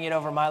praying it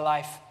over my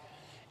life.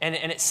 And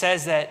it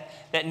says that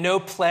no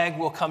plague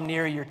will come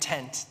near your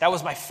tent. That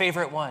was my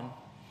favorite one.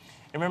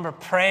 I remember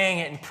praying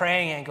it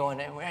and going,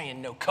 we ain't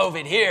no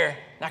COVID here.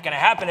 Not going to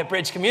happen at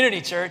Bridge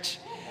Community Church.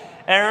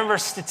 And I remember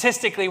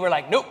statistically, we're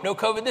like, nope, no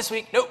COVID this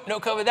week. Nope, no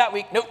COVID that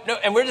week. Nope, no.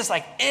 And we're just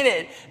like, in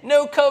it.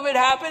 No COVID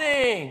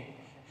happening.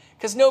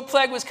 Because no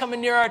plague was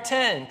coming near our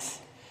tent.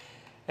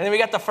 And then we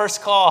got the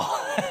first call.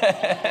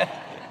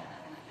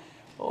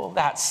 Oh,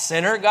 that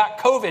sinner got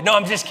COVID. No,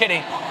 I'm just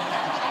kidding.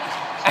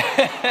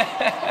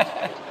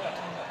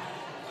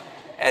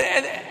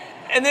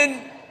 and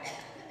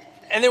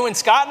then when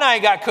Scott and I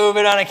got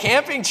COVID on a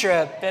camping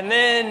trip, and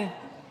then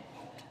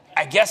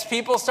I guess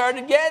people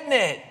started getting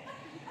it.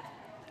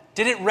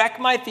 Did it wreck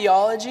my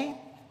theology?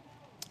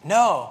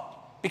 No,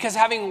 because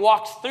having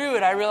walked through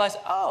it, I realized,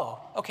 oh,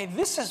 okay,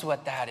 this is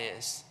what that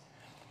is.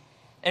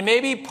 And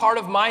maybe part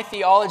of my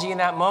theology in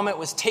that moment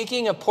was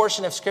taking a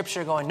portion of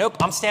Scripture going, nope,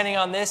 I'm standing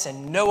on this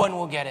and no one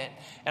will get it.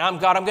 And I'm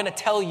going to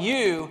tell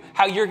you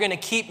how you're going to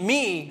keep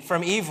me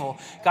from evil.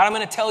 God, I'm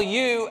going to tell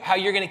you how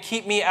you're going to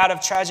keep me out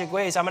of tragic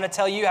ways. I'm going to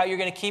tell you how you're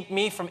going to keep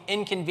me from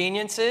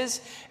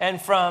inconveniences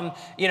and from,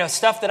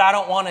 stuff that I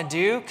don't want to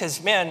do.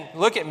 Because, man,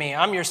 look at me.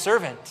 I'm your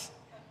servant.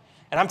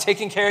 And I'm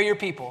taking care of your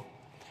people.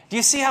 Do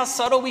you see how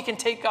subtle we can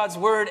take God's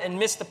word and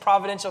miss the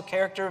providential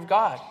character of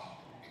God?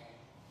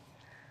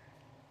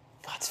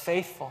 God's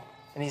faithful,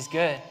 and he's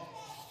good,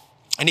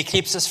 and he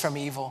keeps us from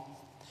evil.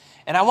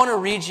 And I want to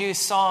read you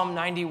Psalm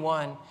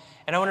 91,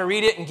 and I want to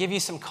read it and give you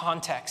some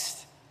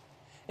context.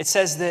 It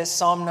says this,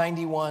 Psalm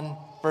 91,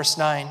 verse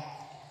 9.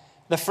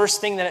 The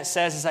first thing that it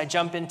says as I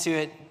jump into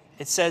it,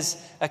 it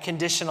says a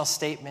conditional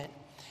statement.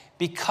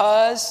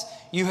 Because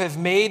you have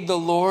made the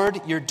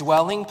Lord your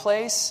dwelling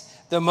place,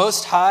 the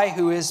Most High,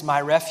 who is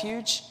my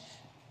refuge.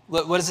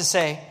 What does it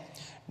say?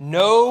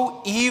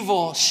 No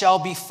evil shall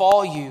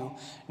befall you.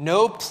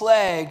 No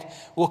plague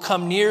will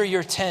come near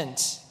your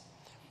tent.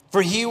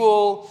 For he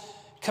will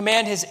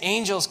command his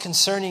angels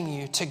concerning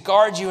you to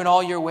guard you in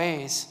all your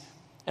ways.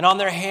 And on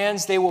their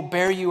hands they will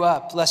bear you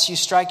up, lest you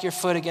strike your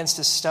foot against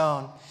a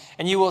stone.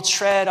 And you will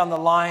tread on the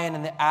lion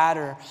and the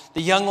adder.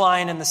 The young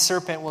lion and the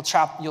serpent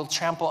you'll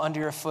trample under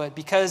your foot.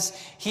 Because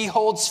he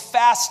holds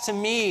fast to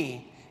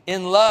me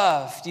in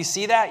love. Do you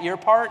see that? Your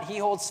part? He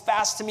holds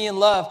fast to me in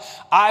love.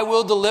 I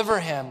will deliver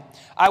him.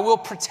 I will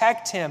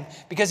protect him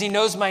because he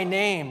knows my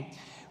name.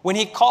 When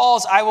he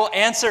calls, I will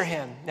answer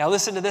him. Now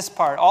listen to this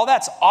part. All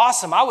that's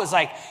awesome. I was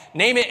like,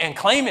 name it and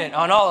claim it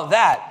on all of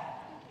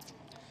that.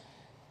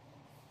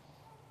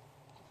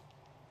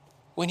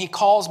 When he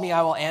calls me,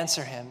 I will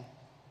answer him.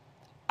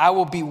 I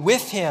will be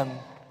with him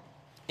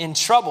in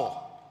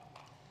trouble.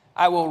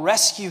 I will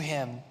rescue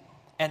him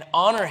and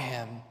honor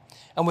him,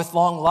 and with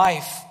long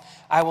life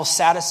I will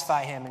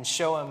satisfy him and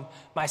show him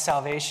my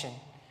salvation.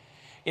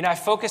 I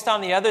focused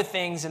on the other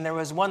things, and there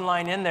was one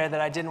line in there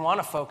that I didn't want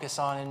to focus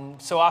on,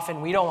 and so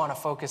often we don't want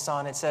to focus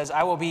on. It says,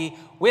 I will be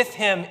with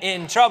him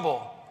in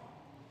trouble.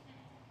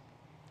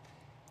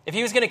 If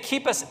he was going to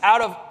keep us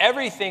out of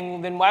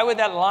everything, then why would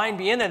that line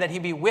be in there, that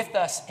he'd be with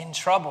us in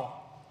trouble?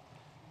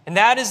 And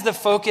that is the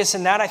focus,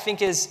 and that I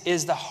think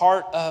is the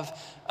heart of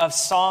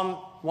Psalm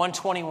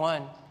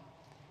 121,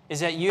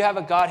 is that you have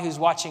a God who's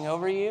watching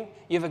over you.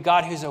 You have a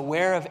God who's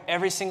aware of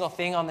every single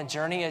thing on the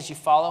journey as you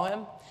follow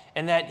him,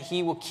 and that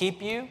he will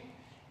keep you,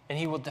 and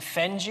he will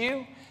defend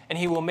you, and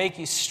he will make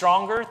you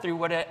stronger through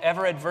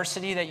whatever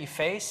adversity that you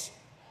face,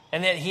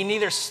 and that he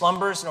neither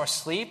slumbers nor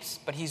sleeps,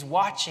 but he's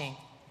watching,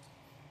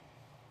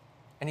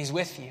 and he's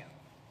with you.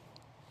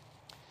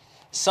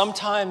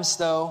 Sometimes,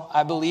 though,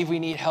 I believe we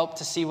need help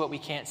to see what we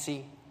can't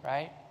see,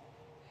 right?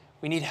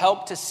 We need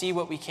help to see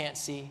what we can't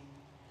see.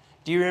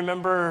 Do you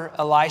remember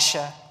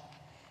Elisha?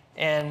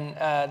 And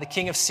the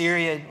king of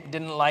Syria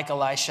didn't like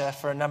Elisha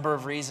for a number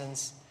of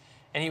reasons.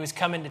 And he was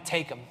coming to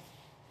take him.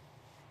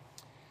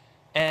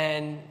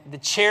 And the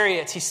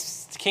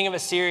chariots, the king of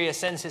Assyria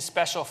sends his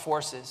special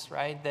forces,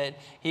 right? That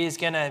he is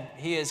gonna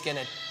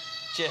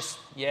just,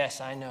 yes,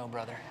 I know,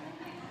 brother.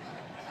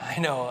 I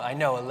know,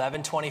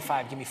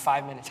 11:25, give me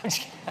 5 minutes.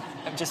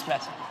 I'm just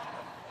messing.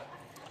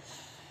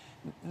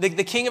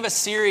 The king of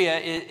Assyria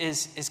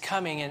is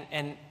coming,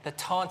 and the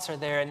taunts are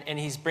there, and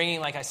he's bringing,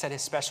 like I said,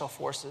 his special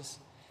forces.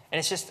 And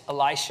it's just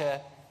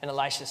Elisha and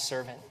Elisha's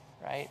servant,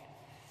 right?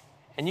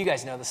 And you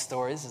guys know the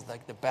story. This is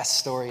like the best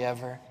story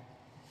ever.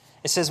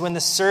 It says, when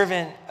the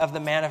servant of the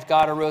man of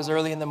God arose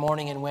early in the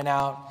morning and went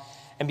out,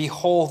 and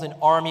behold, an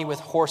army with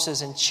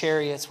horses and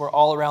chariots were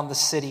all around the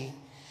city.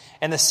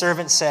 And the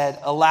servant said,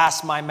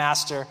 alas, my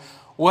master,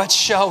 what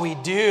shall we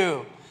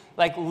do?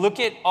 Like, look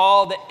at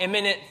all the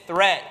imminent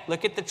threat.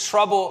 Look at the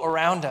trouble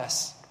around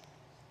us.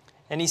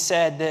 And he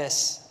said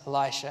this,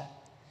 Elisha,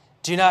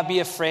 do not be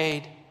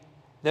afraid.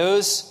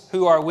 Those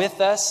who are with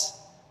us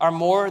are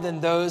more than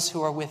those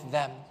who are with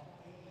them.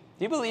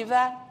 Do you believe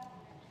that?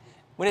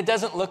 When it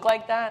doesn't look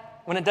like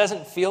that, when it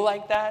doesn't feel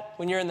like that,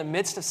 when you're in the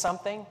midst of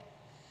something,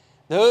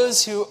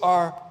 those who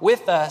are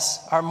with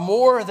us are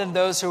more than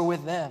those who are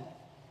with them.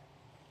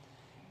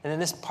 And then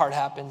this part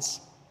happens.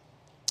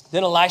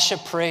 Then Elisha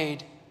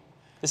prayed.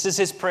 This is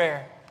his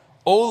prayer.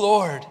 O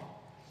Lord,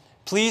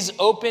 please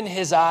open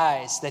his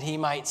eyes that he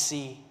might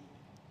see.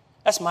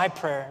 That's my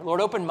prayer.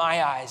 Lord, open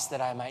my eyes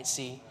that I might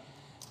see.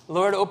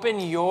 Lord, open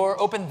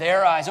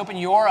their eyes, open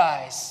your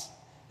eyes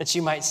that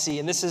you might see.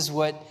 And this is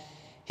what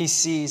he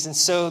sees. And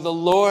so the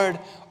Lord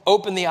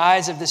opened the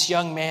eyes of this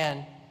young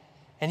man,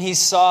 and he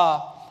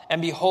saw,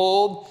 and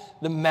behold,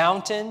 the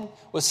mountain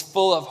was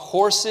full of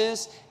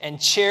horses and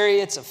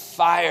chariots of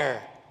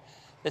fire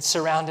that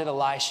surrounded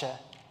Elisha.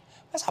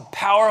 That's a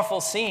powerful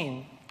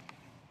scene.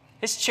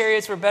 His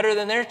chariots were better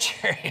than their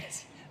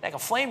chariots. Like a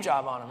flame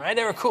job on them, right?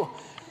 They were cool.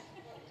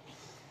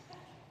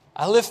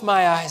 I lift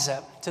my eyes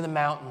up to the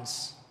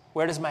mountains.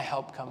 Where does my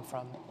help come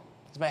from?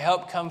 Does my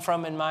help come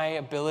from in my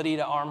ability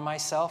to arm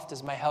myself?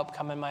 Does my help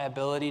come in my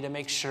ability to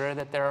make sure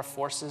that there are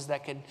forces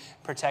that could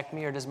protect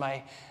me? Or does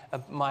my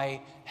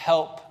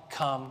help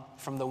come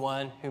from the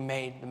one who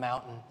made the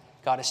mountain?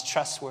 God is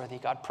trustworthy.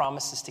 God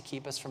promises to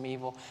keep us from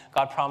evil.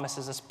 God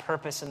promises us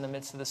purpose in the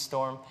midst of the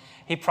storm.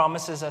 He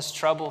promises us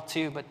trouble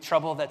too, but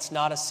trouble that's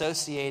not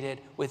associated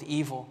with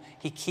evil.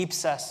 He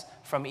keeps us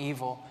from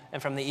evil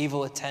and from the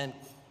evil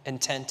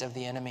intent of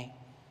the enemy.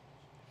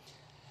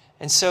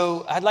 And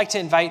so I'd like to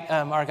invite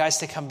our guys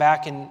to come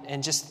back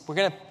and just, we're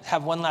going to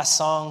have one last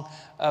song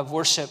of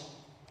worship.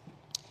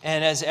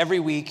 And as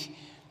every week,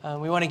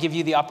 we want to give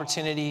you the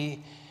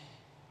opportunity,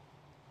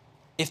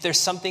 if there's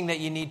something that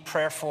you need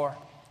prayer for,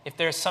 if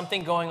there's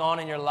something going on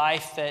in your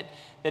life that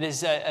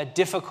is a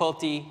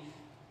difficulty,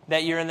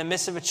 that you're in the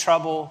midst of a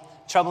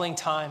troubling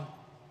time.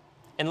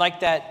 And like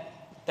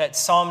that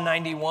Psalm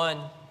 91,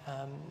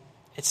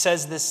 it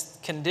says this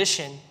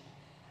condition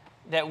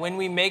that when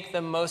we make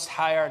the Most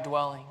High our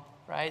dwelling,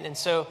 right? And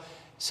so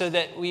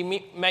that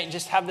we might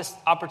just have this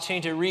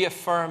opportunity to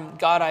reaffirm,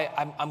 God,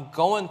 I'm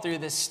going through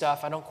this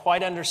stuff. I don't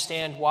quite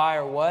understand why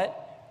or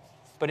what,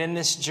 but in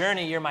this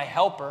journey, you're my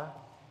helper.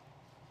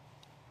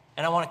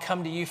 And I want to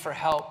come to you for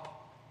help.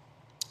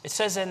 It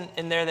says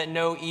in there that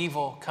no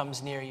evil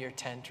comes near your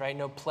tent, right?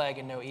 No plague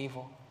and no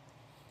evil.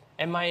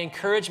 And my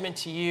encouragement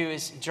to you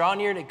is draw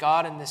near to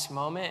God in this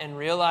moment and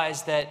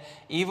realize that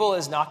evil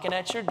is knocking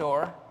at your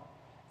door.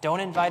 Don't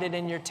invite it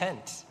in your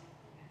tent.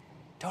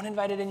 Don't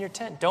invite it in your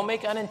tent. Don't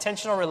make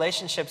unintentional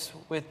relationships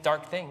with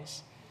dark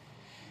things.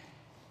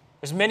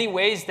 There's many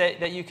ways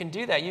that you can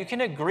do that. You can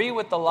agree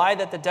with the lie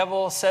that the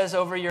devil says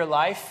over your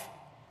life,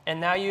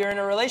 and now you're in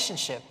a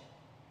relationship.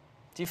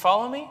 Do you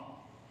follow me?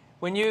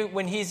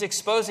 When he's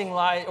exposing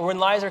lies, or when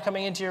lies are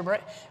coming into your brain,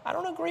 I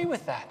don't agree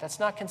with that. That's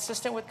not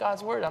consistent with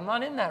God's word. I'm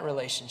not in that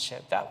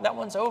relationship. That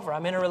one's over.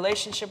 I'm in a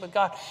relationship with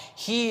God.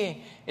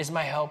 He is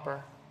my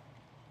helper.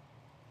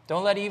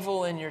 Don't let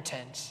evil in your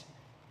tent.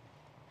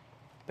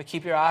 but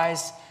keep your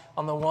eyes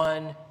on the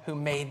one who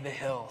made the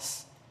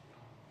hills.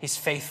 He's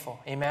faithful.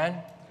 Amen?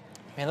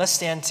 Amen. Let's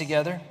stand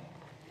together.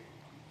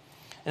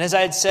 And as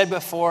I had said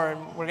before,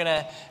 we're going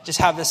to just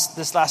have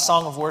this last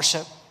song of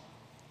worship.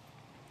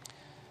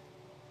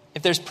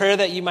 If there's prayer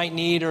that you might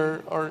need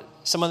or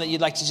someone that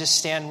you'd like to just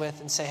stand with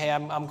and say, hey,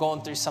 I'm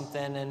going through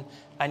something and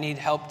I need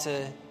help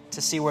to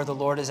see where the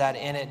Lord is at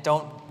in it.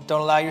 Don't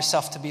allow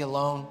yourself to be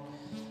alone.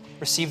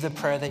 Receive the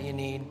prayer that you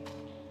need.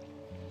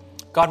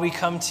 God, we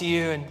come to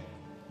you, and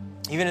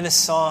even in this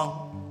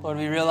song, Lord,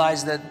 we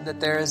realize that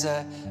there is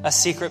a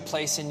secret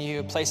place in you,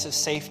 a place of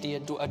safety,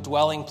 a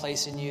dwelling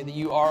place in you, that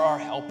you are our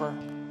helper.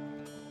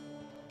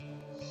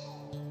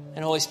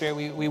 And Holy Spirit,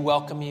 we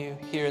welcome you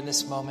here in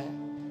this moment.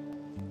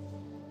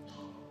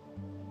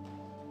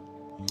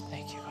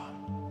 Thank you, God.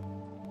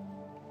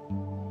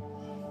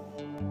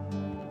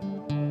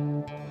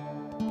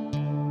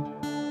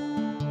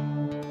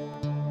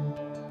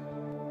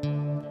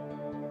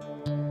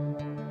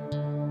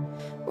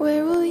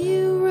 Where will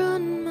you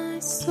run, my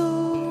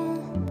soul?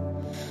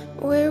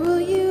 Where will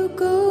you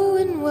go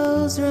when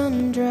wells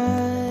run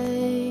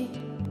dry?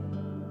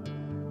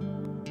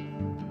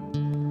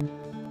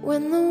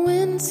 When the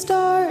wind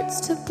starts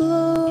to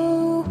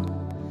blow,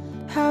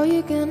 how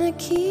you gonna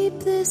keep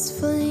this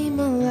flame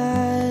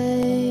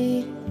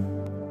alive?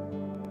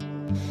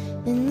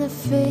 In the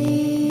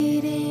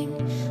fading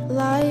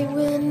light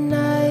when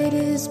night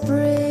is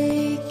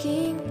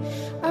breaking,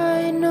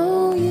 I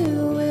know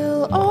you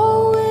will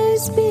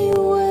always be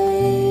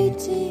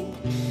waiting.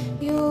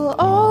 You'll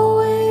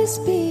always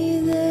be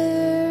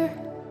there.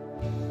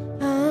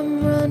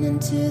 I'm running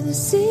to the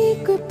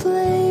secret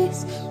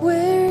place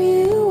where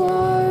you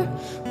are,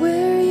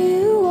 where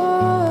you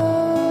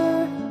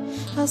are.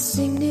 I'll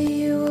sing to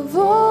you of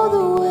all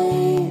the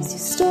ways you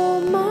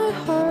stole my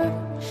heart,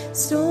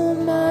 stole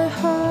my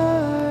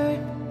heart.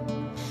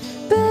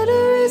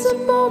 Better is a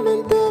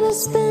moment that I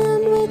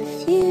spend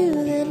with you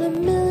than a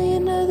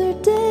million other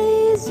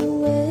days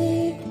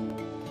away.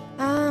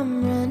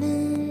 I'm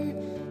running,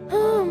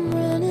 I'm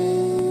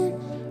running,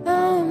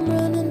 I'm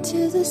running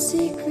to the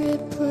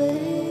secret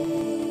place.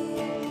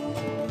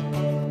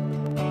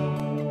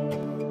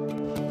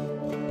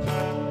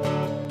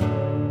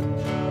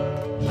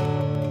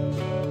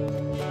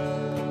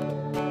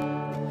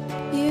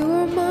 You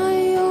are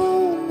my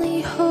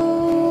only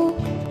hope.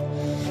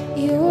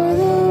 You are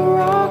the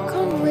rock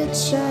on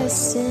which I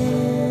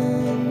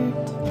stand.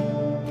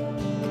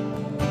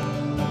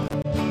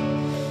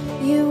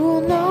 You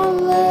will not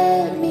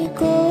let me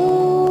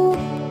go.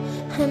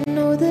 I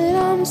know that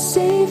I'm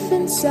safe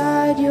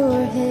inside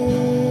your hands.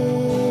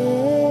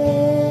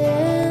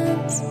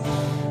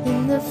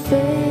 In the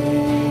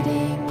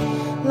fading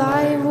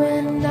light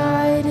when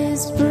night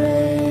is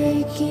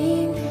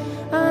breaking,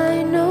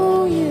 I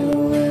know you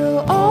will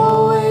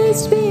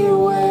always be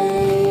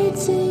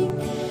waiting.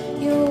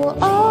 You'll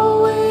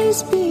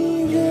always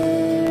be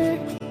there.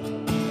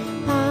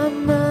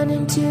 I'm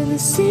running to the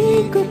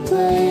secret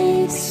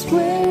place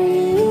where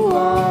you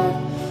are,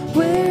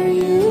 where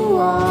you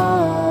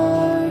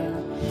are.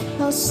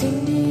 I'll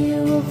sing to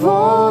you of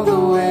all the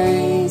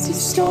ways you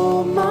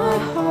stole my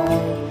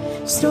heart,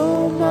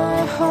 stole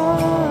my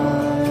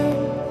heart.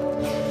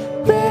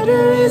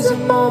 Better is a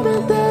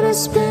moment that I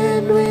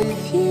spend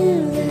with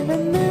you than a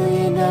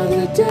million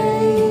other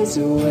days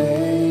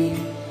away.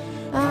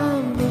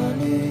 I'm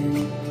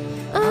running,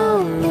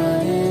 I'm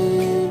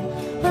running,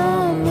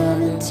 I'm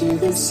running to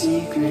the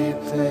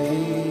secret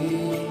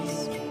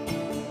place.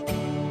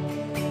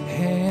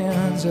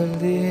 Hands are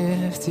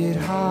lifted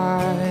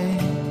high,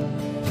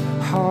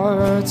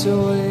 hearts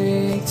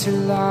awake to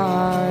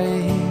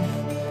life.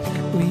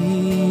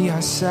 We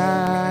are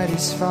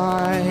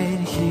satisfied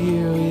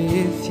here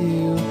with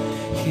you,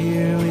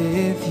 here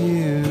with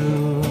you.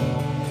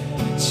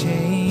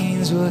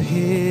 Chains will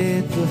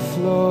hit the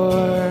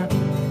floor,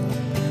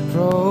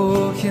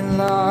 broken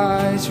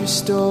lives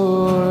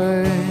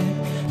restored.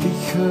 We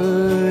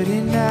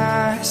couldn't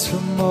ask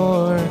for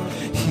more.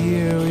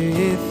 Here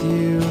with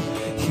you,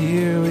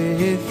 here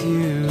with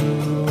you.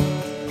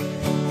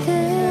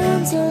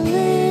 Hands are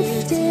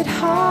lifted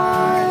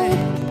high,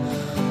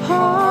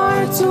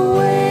 hearts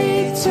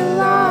awake to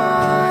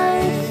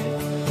life.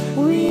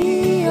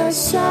 We are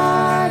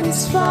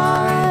satisfied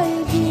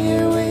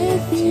here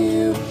with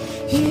you,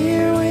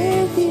 here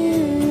with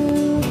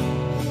you.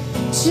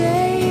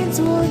 Chains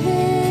will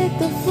hit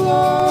the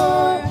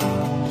floor,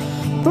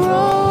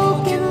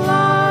 broken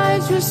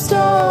lives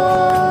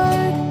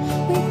restored.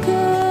 We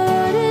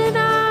couldn't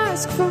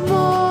ask for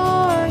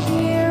more.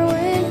 Here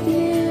with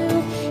you,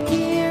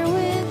 here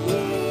with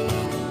you.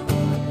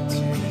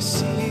 To the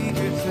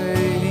secret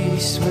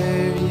place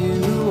where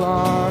you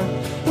are,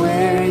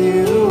 where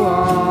you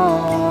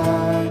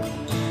are.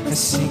 I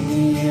sing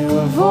to you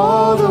of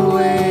all the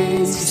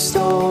ways you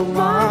stole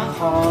my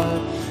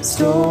heart,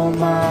 stole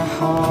my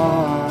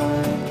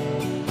heart.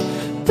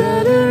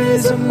 Better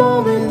is a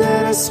moment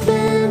that I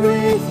spend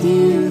with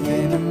you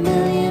than a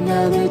million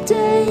other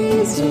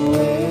days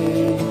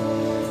away.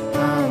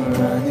 I'm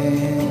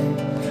running,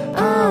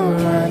 I'm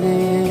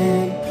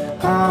running,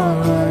 I'm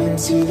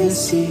into the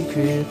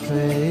secret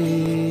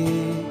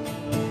place.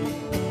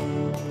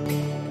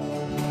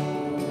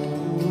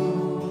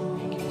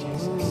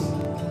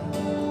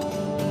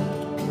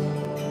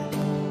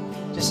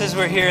 Just as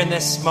we're here in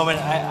this moment,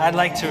 I'd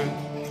like to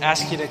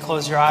ask you to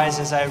close your eyes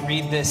as I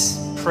read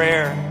this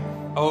prayer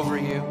over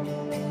you.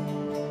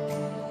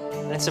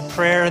 And it's a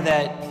prayer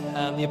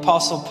that the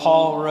Apostle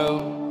Paul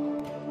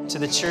wrote to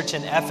the church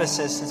in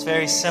Ephesus. It's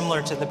very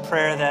similar to the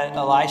prayer that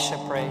Elisha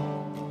prayed.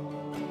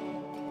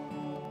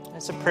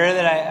 It's a prayer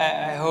that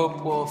I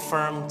hope will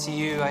affirm to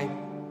you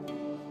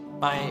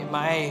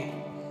my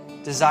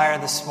desire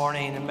this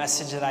morning, a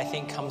message that I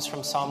think comes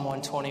from Psalm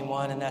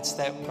 121, and that's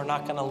that we're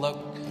not going to look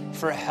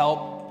for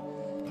help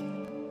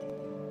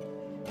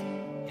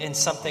in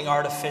something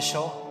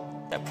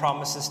artificial that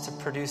promises to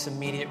produce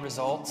immediate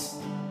results.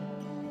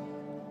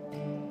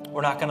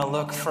 We're not going to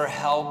look for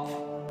help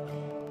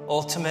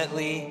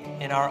ultimately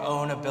in our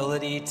own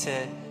ability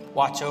to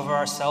watch over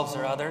ourselves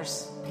or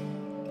others,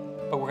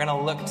 but we're going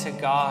to look to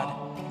God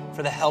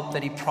for the help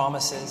that He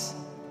promises,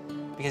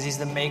 because He's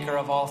the maker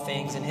of all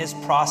things, and His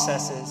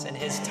processes and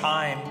His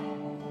time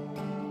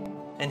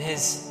and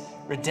His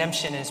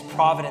redemption and His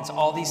providence,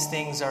 all these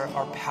things are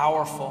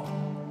powerful,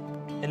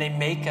 and they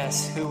make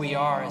us who we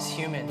are as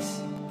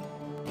humans.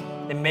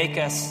 They make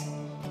us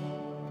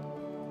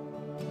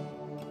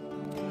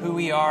who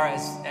we are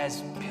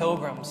as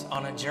pilgrims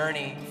on a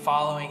journey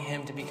following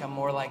Him to become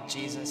more like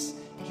Jesus.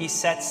 He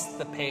sets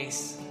the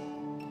pace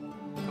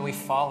and we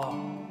follow.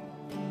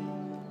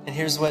 And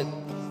here's what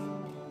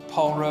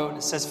Paul wrote.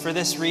 It says, "For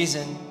this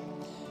reason,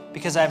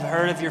 because I've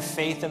heard of your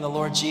faith in the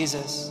Lord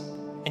Jesus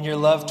and your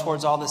love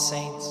towards all the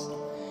saints,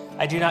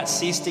 I do not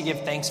cease to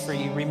give thanks for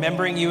you,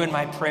 remembering you in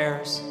my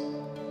prayers,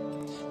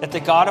 that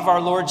the God of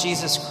our Lord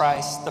Jesus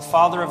Christ, the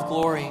Father of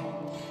glory,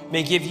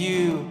 may give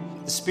you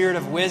the spirit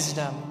of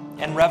wisdom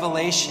and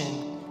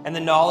revelation and the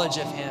knowledge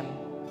of Him,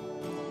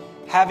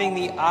 having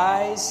the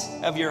eyes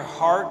of your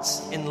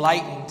hearts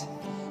enlightened,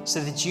 so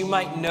that you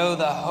might know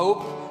the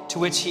hope to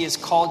which He has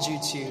called you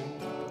to,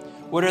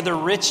 what are the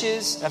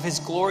riches of His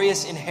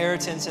glorious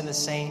inheritance in the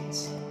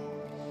saints,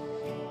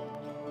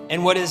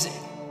 and what is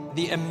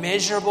the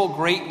immeasurable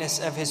greatness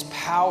of His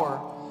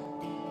power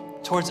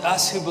towards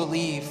us who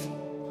believe,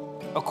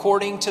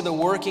 according to the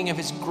working of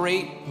His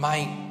great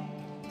might,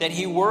 that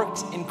He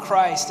worked in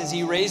Christ as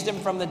He raised Him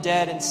from the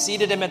dead and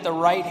seated Him at the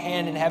right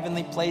hand in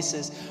heavenly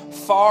places,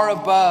 far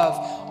above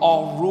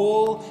all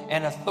rule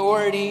and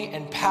authority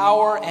and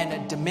power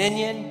and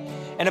dominion,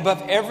 and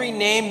above every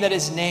name that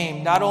is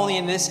named, not only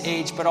in this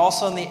age, but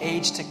also in the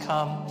age to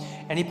come.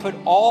 And He put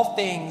all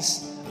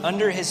things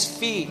under His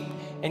feet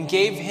and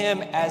gave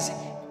Him as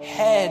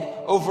head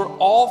over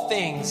all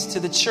things to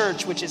the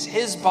church, which is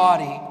His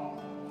body,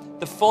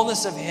 the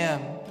fullness of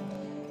Him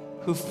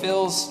who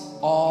fills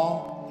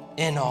all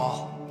in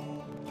all."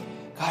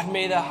 God,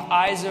 may the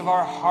eyes of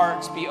our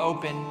hearts be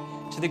open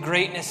to the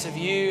greatness of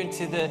you and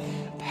to the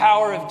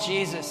power of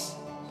Jesus.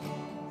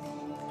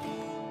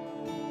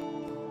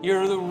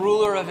 You're the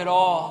ruler of it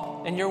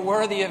all, and you're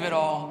worthy of it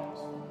all.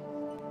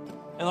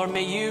 And Lord,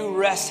 may you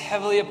rest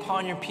heavily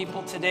upon your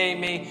people today.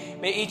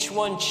 May each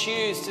one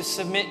choose to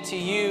submit to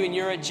you and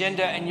your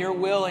agenda and your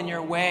will and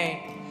your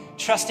way,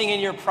 trusting in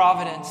your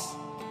providence,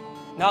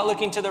 not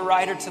looking to the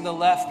right or to the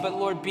left, but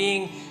Lord,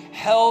 being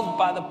held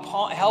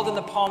in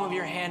the palm of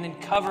your hand and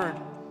covered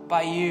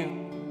by you.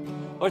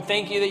 Lord,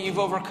 thank you that you've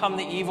overcome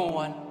the evil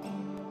one,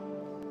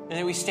 and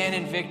that we stand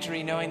in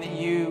victory knowing that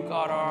you,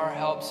 God, are our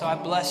help. So I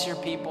bless your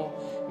people.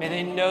 May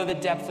they know the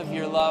depth of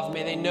your love.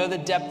 May they know the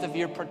depth of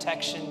your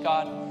protection,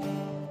 God.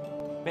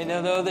 May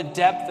they know the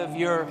depth of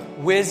your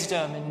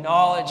wisdom and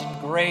knowledge and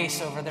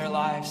grace over their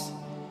lives.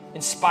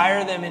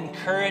 Inspire them,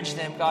 encourage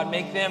them, God.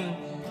 Make them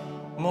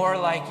more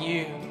like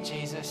you,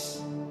 Jesus.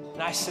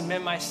 And I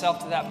submit myself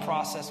to that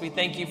process. We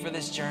thank you for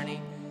this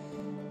journey.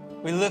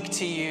 We look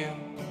to you.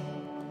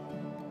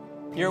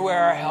 You're where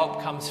our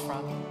help comes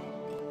from.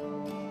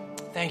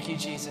 Thank you,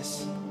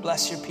 Jesus.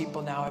 Bless your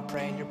people now, I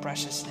pray, in your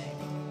precious name.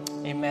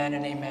 Amen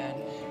and amen.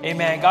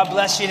 Amen. God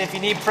bless you. And if you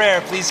need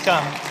prayer, please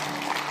come.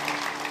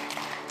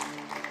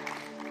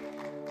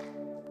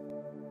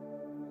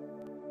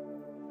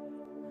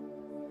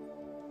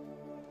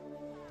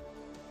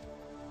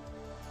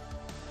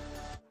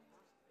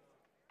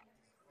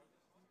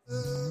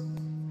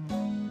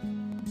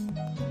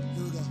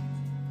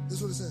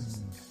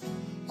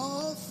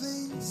 All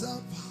things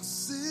are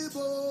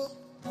possible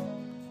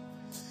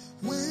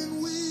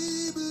when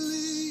we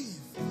believe.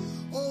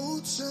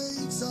 Old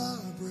chains are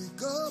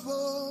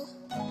breakable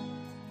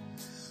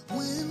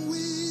when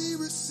we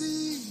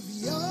receive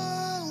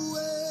your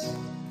way.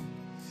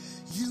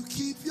 You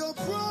keep your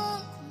promises.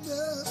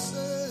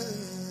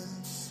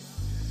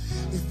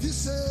 If you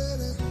said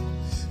it,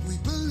 we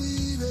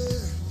believe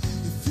it.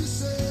 If you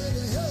said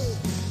it, hey.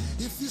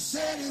 If you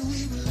said it,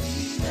 we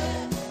believe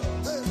it.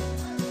 Hey.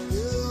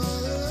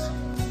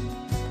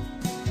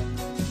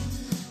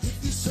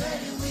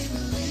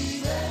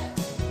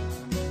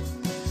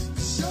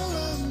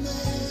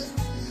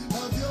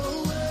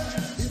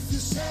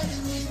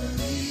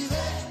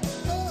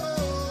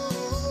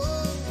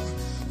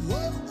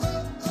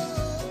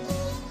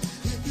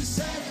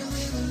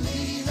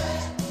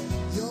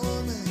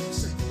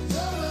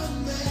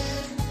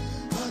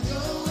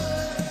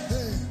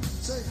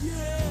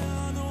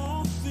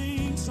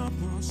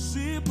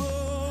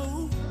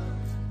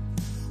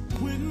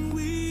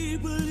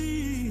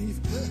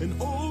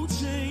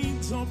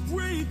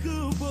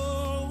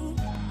 unshakable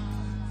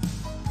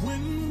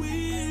when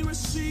we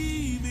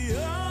receive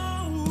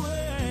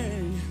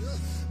Yahweh.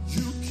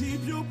 You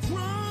keep your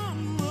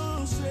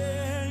promises.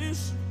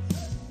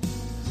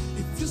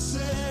 If you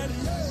said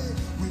it,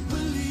 we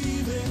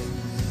believe it.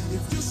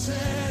 If you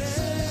said it,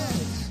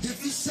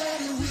 If you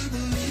said it, we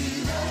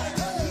believe it.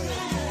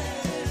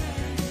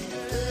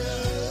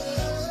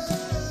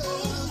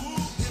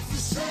 If you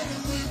said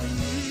it, we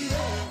believe it.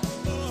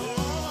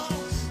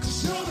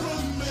 'Cause you're a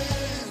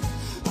man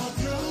of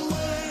your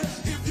word.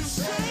 If you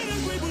said it,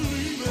 we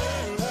believe it.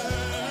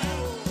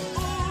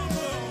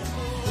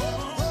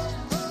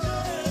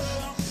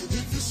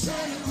 If you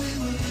said it, we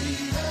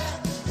believe it.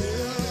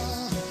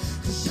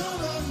 'Cause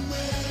you're a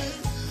man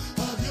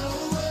of your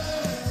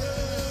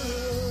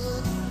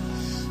word.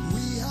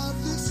 We have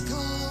this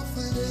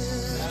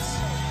confidence.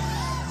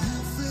 You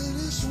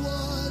finish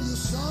what you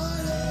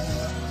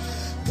started.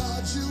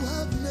 God, you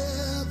have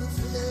never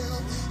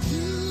failed.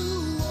 You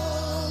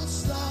won't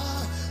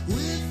start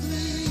with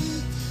me.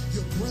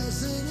 You're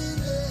present in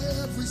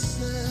every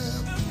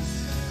step,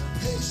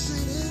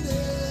 patient in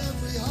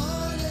every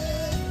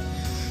heartache.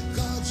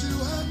 God, you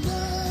have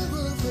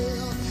never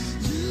failed.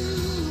 You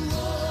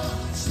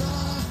won't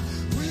start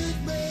with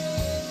me.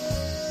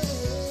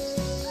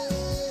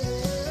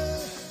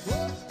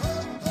 Oh,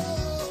 oh,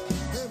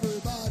 oh.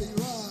 Everybody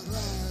rock,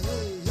 right,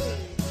 hey, hey.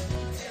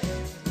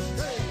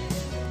 Hey,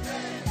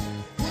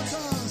 one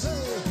time,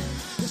 say,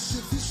 yes,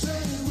 if you say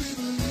it, we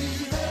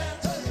believe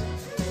it. Hey,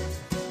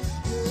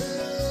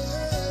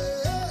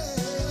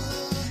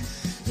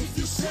 yeah. If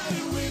you said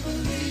it, we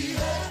believe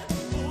it.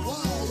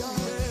 Why, y'all?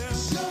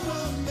 'Cause you're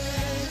a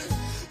man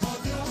of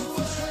your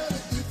word.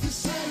 If you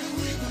said it,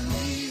 we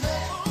believe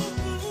it.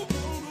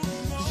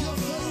 You're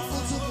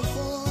faithful to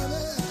perform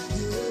it.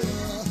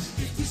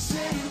 Yeah. If you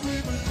said it, we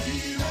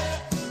believe it.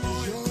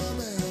 You're a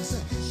man.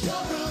 Say,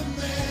 you're a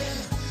man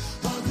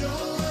of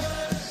your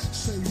word.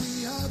 Say, we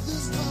have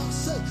this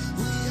confidence.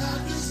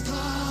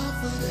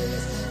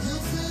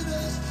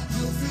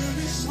 You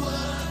finish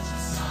what?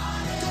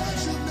 God,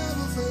 you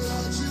never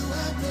failed. You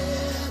have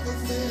never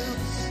failed.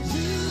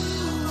 You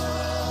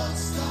won't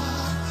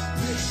stop.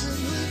 Patient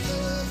with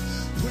us,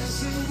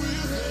 present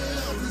with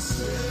every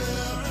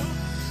step,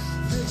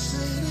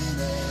 patient in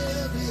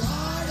every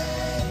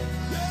heartache.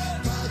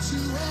 God,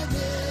 you have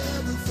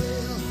never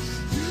failed.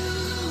 You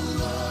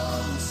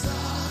won't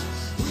stop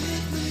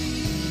with me.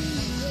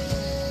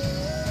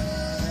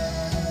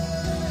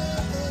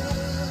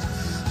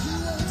 You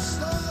won't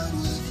start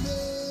with me.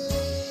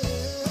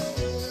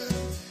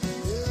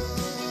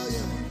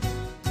 Yeah,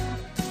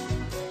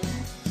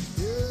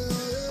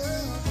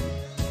 yeah.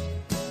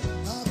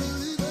 I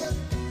believe it.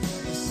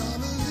 Yes, I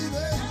believe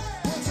it.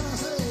 One time,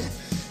 say,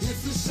 if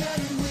you said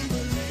it, we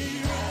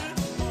believe it.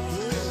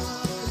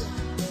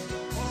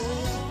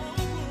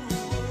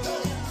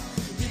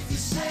 If you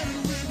said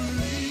it, we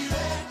believe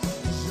it.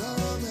 'Cause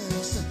you're a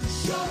man. Say,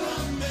 you're a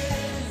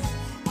man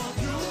of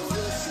your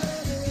word.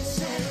 If you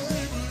said it,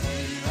 we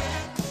believe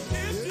it.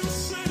 if you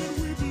said it,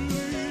 we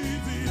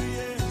believe it,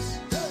 yes.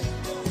 Hey,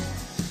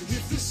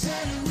 if you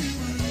said it, we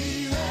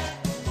believe it.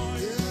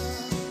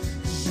 Yeah,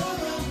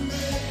 you're a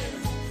man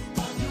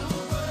of your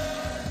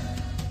word.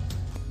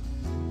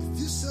 If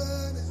you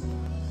said it,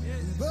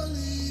 we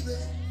believe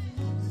it.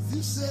 If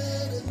you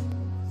said it,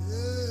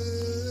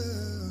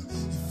 yeah.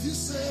 If you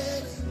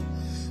said it,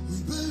 we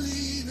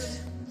believe it.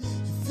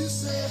 If you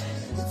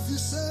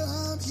said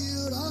I'm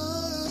healed,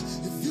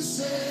 if you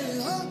said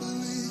it, I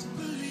believe.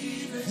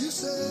 If you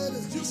said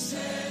it, if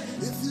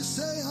you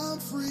say I'm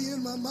free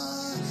in my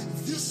mind,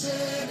 if you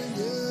said it,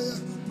 yeah,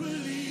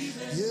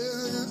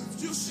 yeah.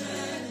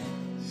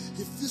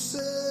 If you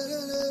said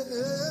it,